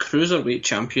 1-time cruiserweight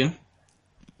champion.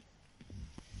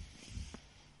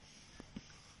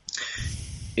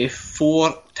 A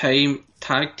 4-time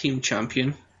tag team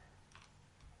champion.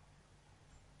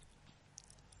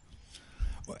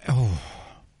 Oh.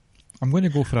 I'm going to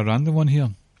go for a random one here.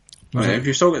 Right, if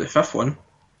you still got the 5th one.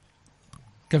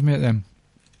 Give me it then.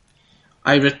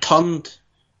 I returned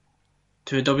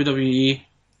to WWE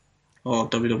or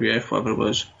WWF, whatever it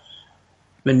was,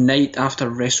 the night after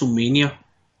WrestleMania.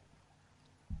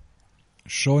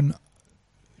 Sean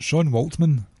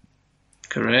Waltman.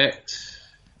 Correct.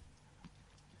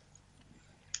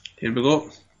 Here we go.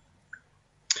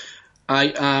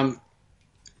 I am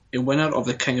a winner of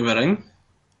the King of the Ring.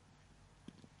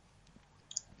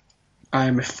 I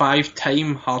am a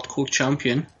 5-time hardcore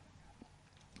champion.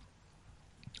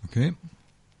 Okay.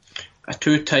 A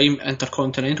 2-time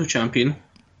intercontinental champion.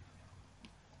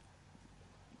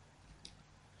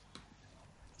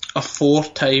 A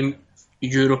 4-time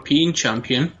European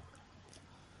champion.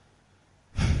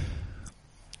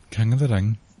 King of the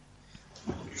Ring.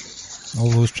 All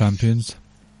those champions.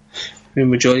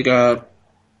 Would you like your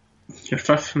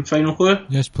 5th and final clue?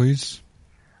 Yes, please.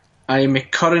 I am a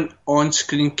current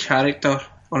on-screen character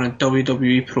on a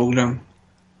WWE program.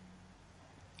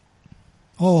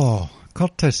 Oh,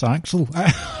 Curtis Axel.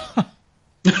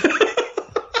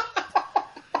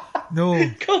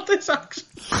 No. Curtis Axel.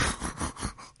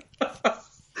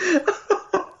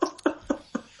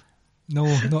 No,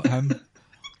 not him.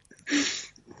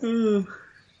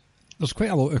 There's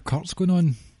quite a lot of Kurts going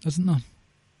on, isn't there?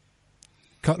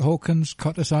 Kurt Hawkins,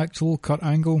 Curtis Axel, Kurt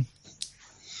Angle.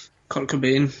 Kurt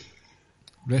Cobain.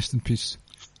 Rest in peace.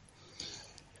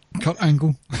 Kurt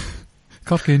Angle.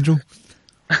 Kirk Angel.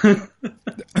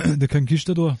 The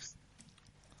Conquistador.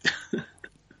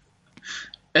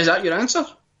 Is that your answer?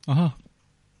 Uh-huh.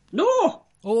 No.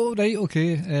 Oh, right,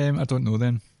 okay. I don't know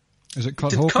then. Is it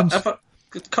Kurt Hawkins?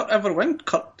 Did Kurt ever win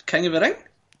King of the Ring?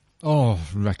 Oh,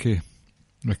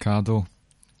 Ricardo.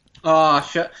 Ah,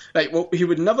 shit. Right, well, he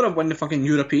would never have won the fucking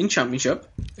European Championship.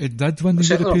 He did win the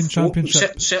European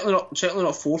Championship. Certainly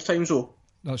not 4 times though.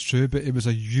 That's true, but he was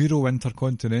a Euro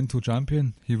Intercontinental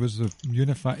Champion. He was the he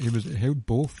held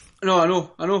both. No,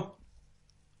 I know.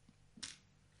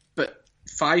 But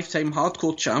 5-time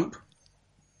hardcore champ.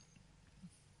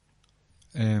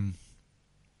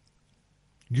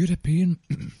 European.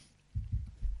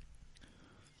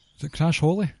 Is it Crash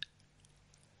Holly?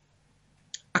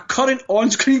 A current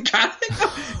on-screen character.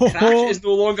 Crash is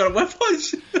no longer with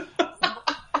us.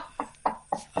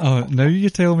 Oh, now you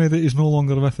tell me that he's no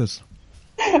longer with us.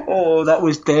 Oh, that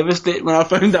was devastating when I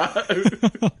found that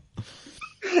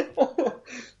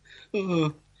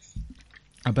out.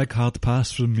 A big hard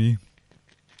pass from me.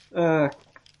 I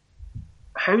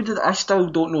still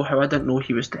don't know how I didn't know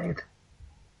he was dead.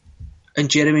 And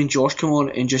Jeremy and Josh come on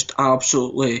and just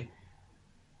absolutely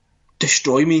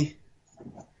destroy me.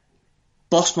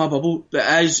 Bust my bubble.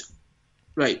 That is,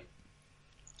 right.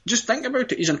 Just think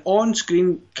about it. He's an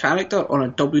on-screen character on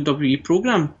a WWE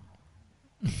program.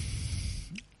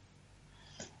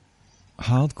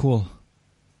 Hardcore.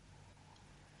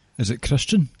 Is it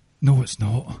Christian? No, it's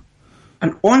not.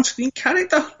 An on-screen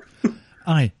character?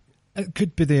 Aye. It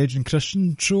could be the Edge and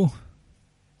Christian show.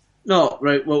 No,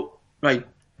 right, well, right.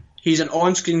 He's an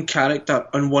on-screen character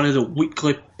on one of the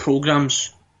weekly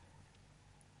programs.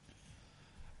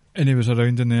 And he was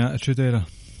around in the Attitude Era.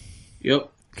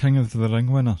 Yep. King of the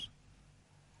Ring winner.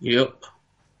 Yep.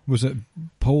 Was it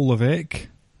Paul Levesque?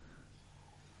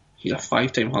 He's a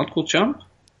 5-time hardcore champ.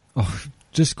 Oh,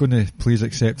 just going to please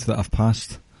accept that I've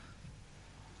passed.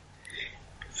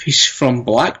 He's from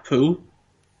Blackpool.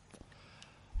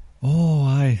 Oh,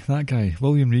 aye, that guy,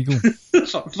 William Regal. I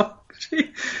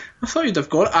thought you'd have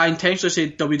got it. I intentionally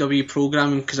said WWE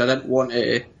programming because I didn't want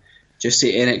to just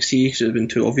say NXT because it would have been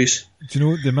too obvious. Do you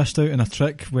know they missed out on a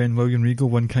trick when William Regal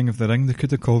won King of the Ring? They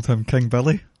could have called him King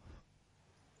Billy.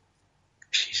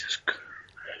 Jesus Christ.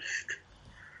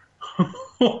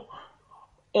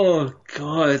 Oh,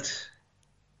 God.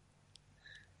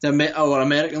 Our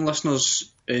American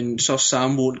listeners in South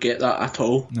Sam won't get that at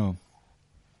all. No.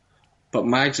 But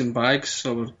Mags and Bags,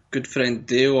 our good friend,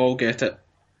 they'll all get it.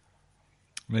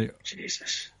 Right.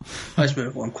 Jesus. Let's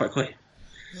move on quickly.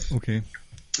 Okay.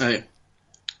 Right.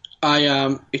 I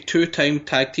am a 2-time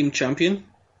tag team champion.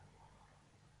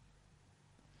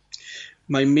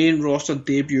 My main roster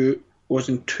debut was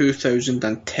in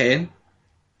 2010.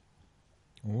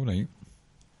 All right.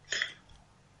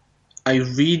 I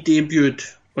re-debuted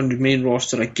on the main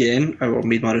roster again. I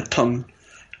made my return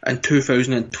in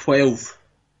 2012.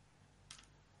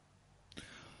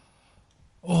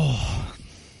 Oh.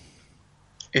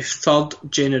 A 3rd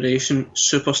generation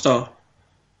superstar.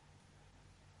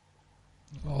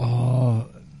 Oh.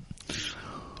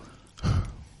 Do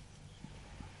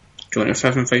you want a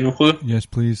 5th and final clue? Yes,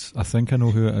 please. I think I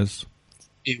know who it is.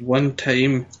 A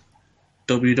 1-time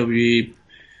WWE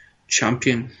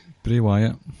champion. Bray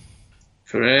Wyatt.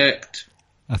 Correct.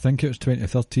 I think it was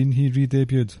 2013 he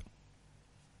re-debuted.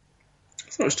 I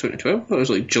thought it was 2012. I thought it was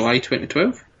like July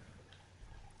 2012.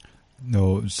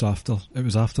 No, it was after. It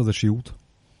was after the Shield.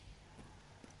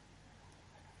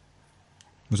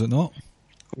 Was it not?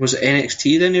 Was it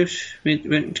NXT then?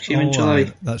 It came in July.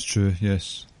 Aye, that's true.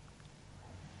 Yes.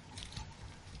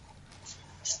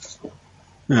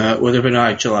 It would have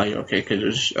been July, okay,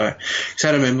 because I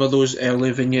remember those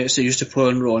early vignettes they used to put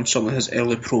on Raw and some of his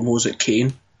early promos at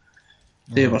Kane.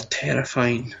 They were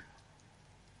terrifying.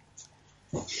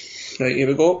 Right, here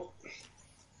we go.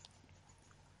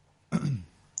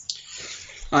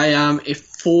 I am a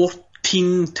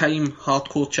 14-time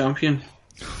hardcore champion.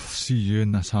 See you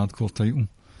in this hardcore title.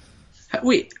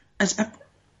 Wait, is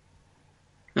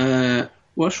it?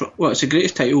 What's the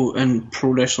greatest title in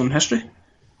pro wrestling history?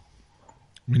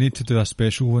 We need to do a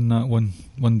special on that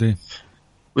one day.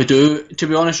 We do. To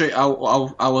be honest, right, I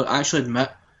will actually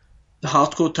admit the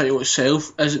hardcore title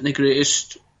itself isn't the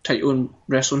greatest title in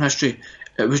wrestling history.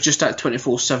 It was just that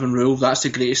 24/7 rule. That's the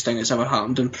greatest thing that's ever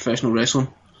happened in professional wrestling.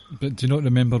 But do you not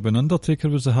remember when Undertaker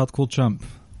was the hardcore champ?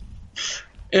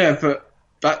 Yeah, but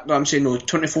that I'm saying, no, the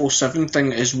 24/7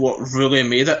 thing is what really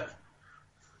made it.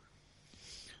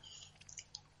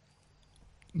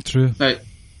 True. Right.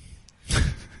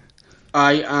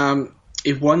 I am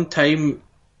a 1-time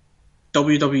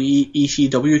WWE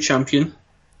ECW champion.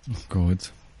 Oh, God.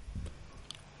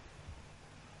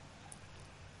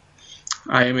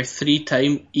 I am a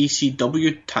 3-time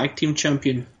ECW tag team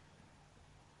champion.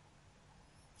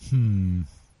 A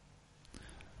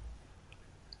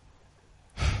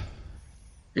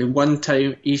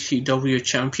 1-time ECW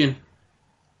champion.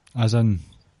 As in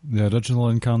the original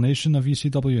incarnation of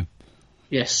ECW?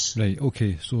 Yes. Right,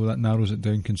 okay, so that narrows it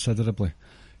down considerably.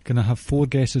 Can I have 4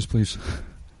 guesses, please?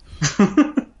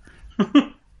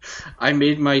 I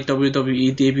made my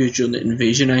WWE debut during the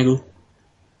Invasion angle.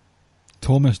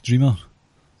 Thomas Dreamer.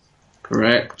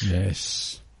 Correct.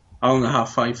 Yes. I'll only have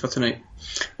 5 for tonight.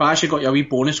 But I actually got you a wee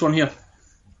bonus one here.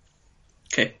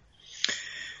 Okay.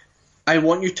 I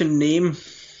want you to name,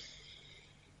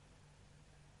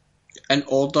 in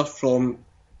order from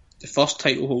the first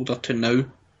title holder to now,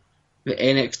 the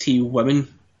NXT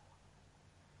Women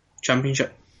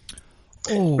Championship.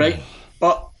 Oh. Right?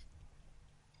 But,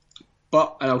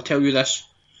 and I'll tell you this,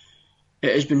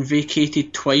 it has been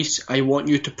vacated twice. I want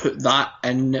you to put that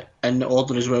in the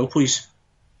order as well, please.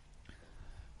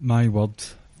 My word.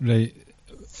 Right.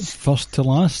 First to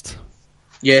last?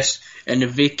 Yes, and the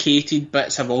vacated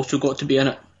bits have also got to be in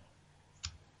it.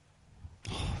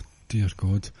 Oh, dear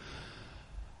God.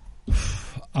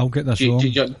 I'll get this wrong.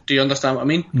 Do you understand what I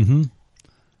mean? Mm-hmm.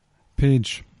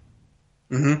 Paige.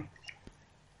 Mm-hmm.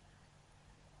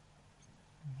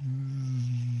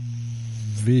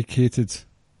 Vacated.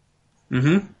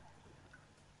 Mm-hmm.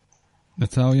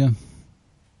 Natalia.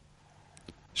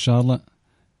 Charlotte.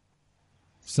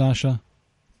 Sasha.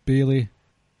 Bayley.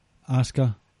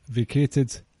 Asuka.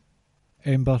 Vacated.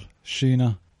 Ember.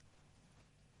 Shayna.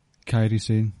 Kairi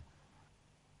Sane.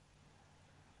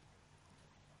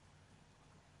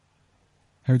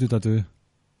 How did I do?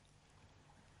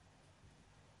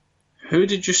 Who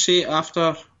did you say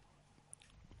after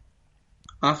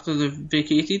they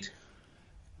vacated?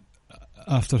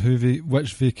 After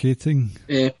which vacating?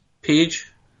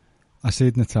 Paige. I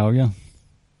said Natalia.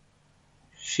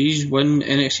 She's won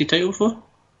NXT title for?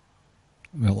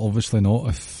 Well, obviously not,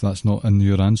 if that's not in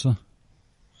your answer.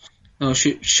 No,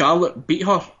 Charlotte beat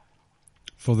her.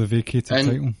 For the vacated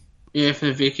title? Yeah, for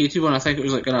the vacated one. I think it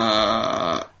was like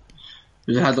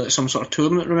they had like some sort of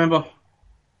tournament, remember?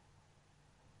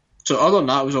 So other than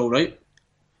that, it was alright.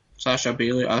 Sasha,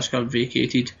 Bayley, Asuka,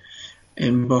 vacated,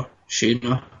 Ember,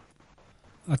 Shayna.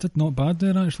 I did not bad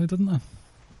there, actually, didn't I?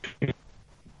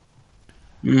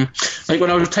 Like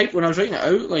when I was writing it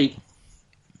out, like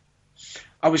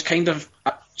I was kind of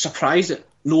surprised that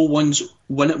no one's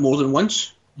won it more than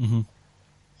once. Mm-hmm.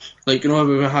 Like, you know,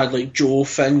 we had like Joe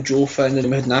Finn, and then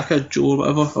we had Naka Joe,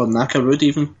 whatever, or Naka Rude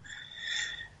even.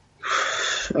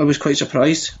 I was quite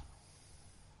surprised.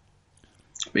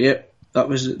 But yeah, that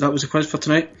was the quiz for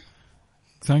tonight.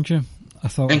 Thank you. I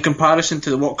thought in comparison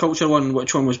to the What Culture one,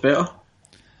 which one was better?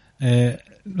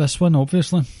 This one,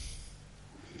 obviously.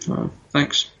 Oh,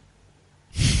 thanks.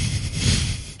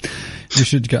 You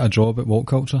should get a job at What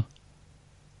Culture.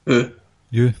 Who?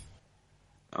 You.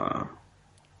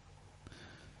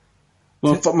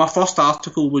 Well, my first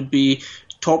article would be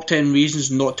top 10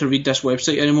 reasons not to read this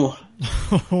website anymore.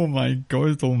 Oh my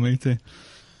God almighty.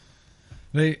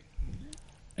 Right.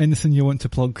 Anything you want to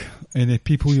plug? Any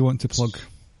people you want to plug?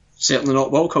 Certainly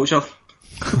not What Culture.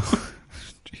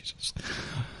 Jesus.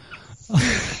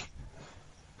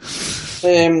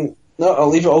 No, I'll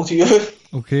leave it all to you.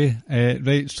 Okay,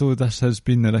 right, so this has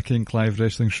been the Ricky and Clive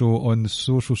Wrestling Show on the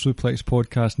Social Suplex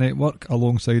Podcast Network,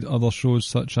 alongside other shows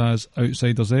such as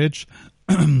Outsider's Edge,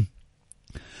 Grown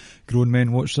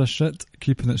Men Watch This Shit,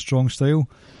 Keeping It Strong Style,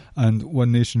 and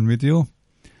One Nation Radio.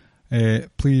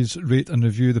 Please rate and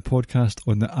review the podcast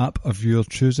on the app of your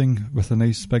choosing with a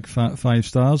nice big fat 5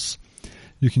 stars.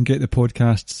 You can get the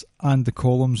podcasts and the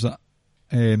columns that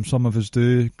some of us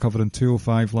do, covering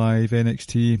 205 Live,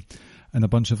 NXT, and a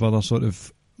bunch of other sort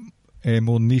of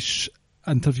more niche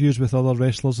interviews with other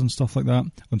wrestlers and stuff like that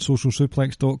on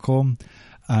socialsuplex.com.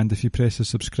 And if you press the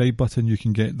subscribe button, you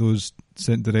can get those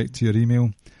sent direct to your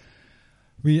email.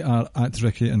 We are at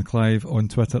Ricky and Clive on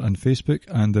Twitter and Facebook,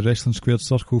 and the Wrestling Squared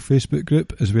Circle Facebook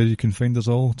group is where you can find us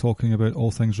all talking about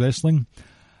all things wrestling.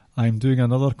 I'm doing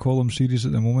another column series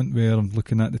at the moment where I'm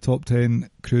looking at the top 10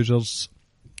 cruisers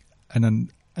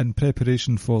in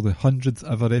preparation for the 100th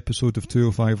ever episode of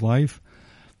 205 Live.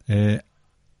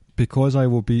 Because I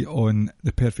will be on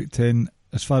the Perfect 10,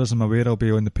 as far as I'm aware, I'll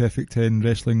be on the Perfect 10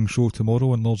 wrestling show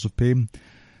tomorrow on Lords of Pain,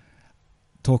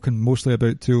 talking mostly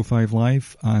about 205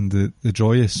 Live and the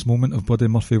joyous moment of Buddy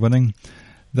Murphy winning.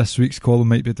 This week's column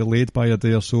might be delayed by a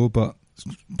day or so, but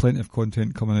plenty of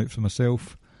content coming out for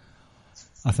myself.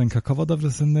 I think I covered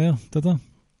everything there, did I? I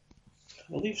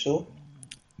believe so.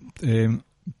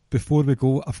 Before we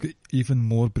go, I've got even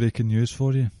more breaking news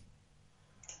for you.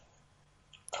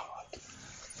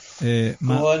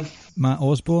 Matt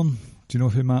Osborne. Do you know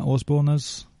who Matt Osborne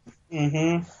is?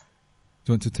 Mm-hmm. Do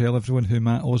you want to tell everyone who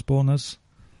Matt Osborne is?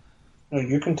 No,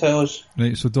 you can tell us.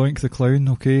 Right, so Doink the Clown,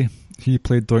 okay. He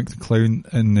played Doink the Clown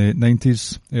in the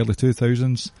 90s, early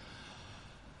 2000s.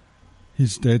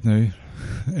 He's dead now.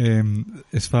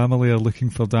 His family are looking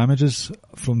for damages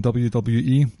from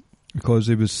WWE because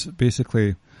he was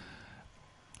basically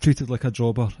treated like a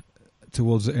jobber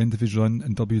towards the end of his run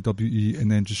in WWE and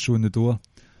then just showing the door.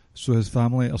 So his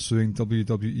family are suing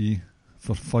WWE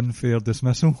for funfair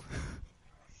dismissal.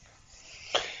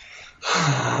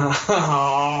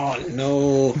 Oh,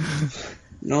 no.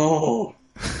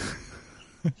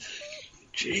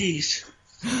 Jeez.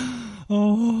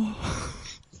 Oh.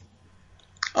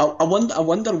 I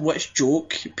wonder which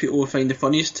joke people will find the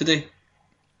funniest today.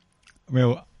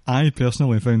 Well, I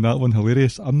personally found that one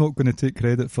hilarious. I'm not going to take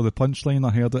credit for the punchline.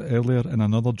 I heard it earlier in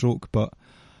another joke, but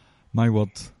my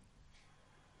word.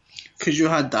 Because you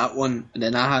had that one, and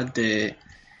then I had the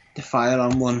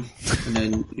firearm one, and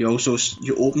then you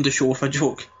opened the show with a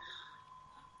joke.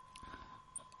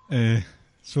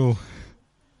 So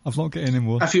I've not got any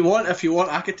more. If you want,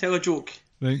 I could tell a joke.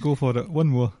 Right, go for it. One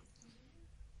more.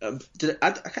 Did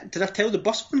I tell the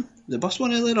bus one? The bus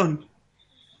one earlier on.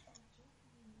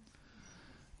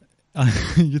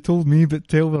 You told me, but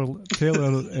tell our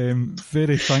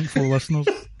very thankful listeners.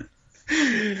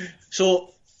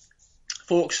 So,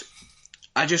 folks,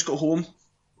 I just got home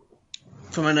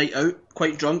from a night out,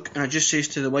 quite drunk, and I just says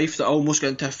to the wife that I almost got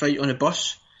into a fight on the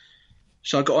bus.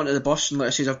 So I got onto the bus and like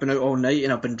I said, I've been out all night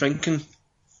and I've been drinking.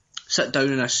 Sit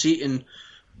down in a seat and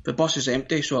The bus is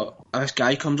empty, so this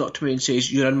guy comes up to me and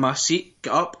says, "You're in my seat,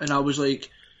 get up." And I was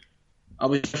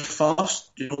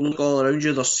first, look all around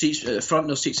you, there's seats at the front,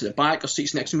 there's seats at the back, there's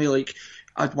seats next to me,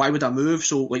 why would I move?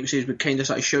 So, like we said, we kind of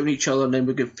started shouting at each other, and then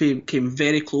we came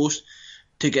very close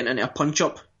to getting into a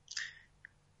punch-up.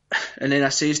 And then I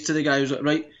says to the guy, I was like,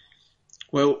 right,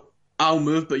 well, I'll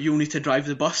move, but you'll need to drive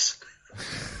the bus.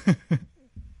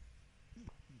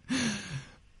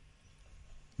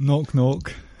 Knock,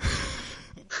 knock.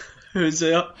 Who's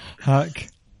there? Hack.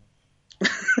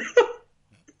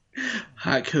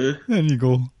 Hack who? There you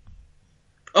go.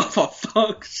 Oh, for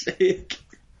fuck's sake.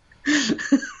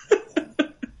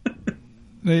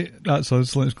 Right, that's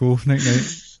us. Let's go. Night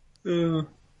night.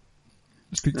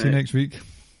 Speak to you next week.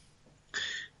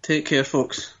 Take care,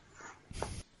 folks.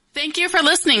 Thank you for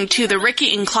listening to the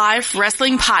Ricky and Clive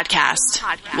Wrestling Podcast.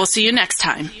 We'll see you next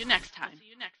time.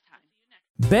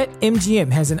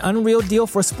 BetMGM has an unreal deal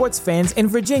for sports fans in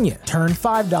Virginia. Turn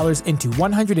 $5 into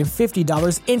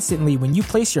 $150 instantly when you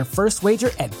place your first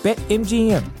wager at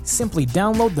BetMGM. Simply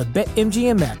download the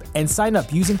BetMGM app and sign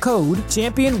up using code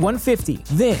Champion150.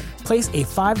 Then, place a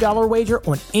 $5 wager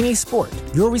on any sport.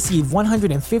 You'll receive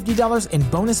 $150 in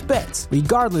bonus bets,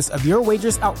 regardless of your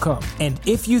wager's outcome. And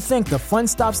if you think the fun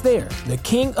stops there, the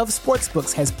King of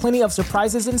Sportsbooks has plenty of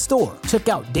surprises in store. Check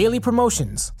out daily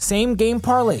promotions, same-game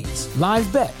parlays, live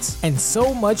bets, and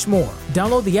so much more.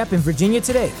 Download the app in Virginia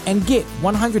today and get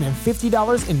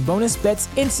 $150 in bonus bets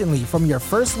instantly from your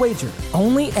first wager.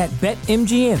 Only at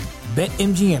BetMGM.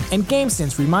 BetMGM and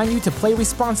GameSense remind you to play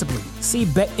responsibly. See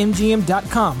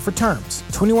BetMGM.com for terms.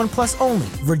 21 plus only.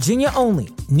 Virginia only.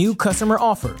 New customer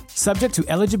offer. Subject to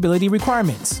eligibility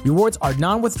requirements. Rewards are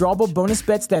non-withdrawable bonus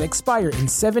bets that expire in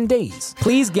 7 days.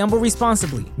 Please gamble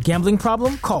responsibly. Gambling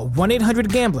problem? Call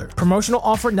 1-800-GAMBLER. Promotional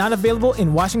offer not available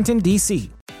in Washington,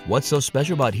 D.C. What's so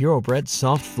special about Hero Bread's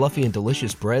soft, fluffy, and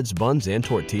delicious breads, buns, and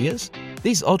tortillas?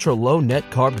 These ultra-low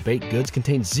net-carb baked goods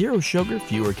contain zero sugar,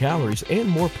 fewer calories, and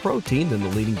more protein than the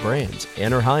leading brands,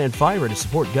 and are high in fiber to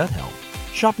support gut health.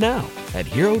 Shop now at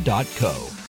Hero.co.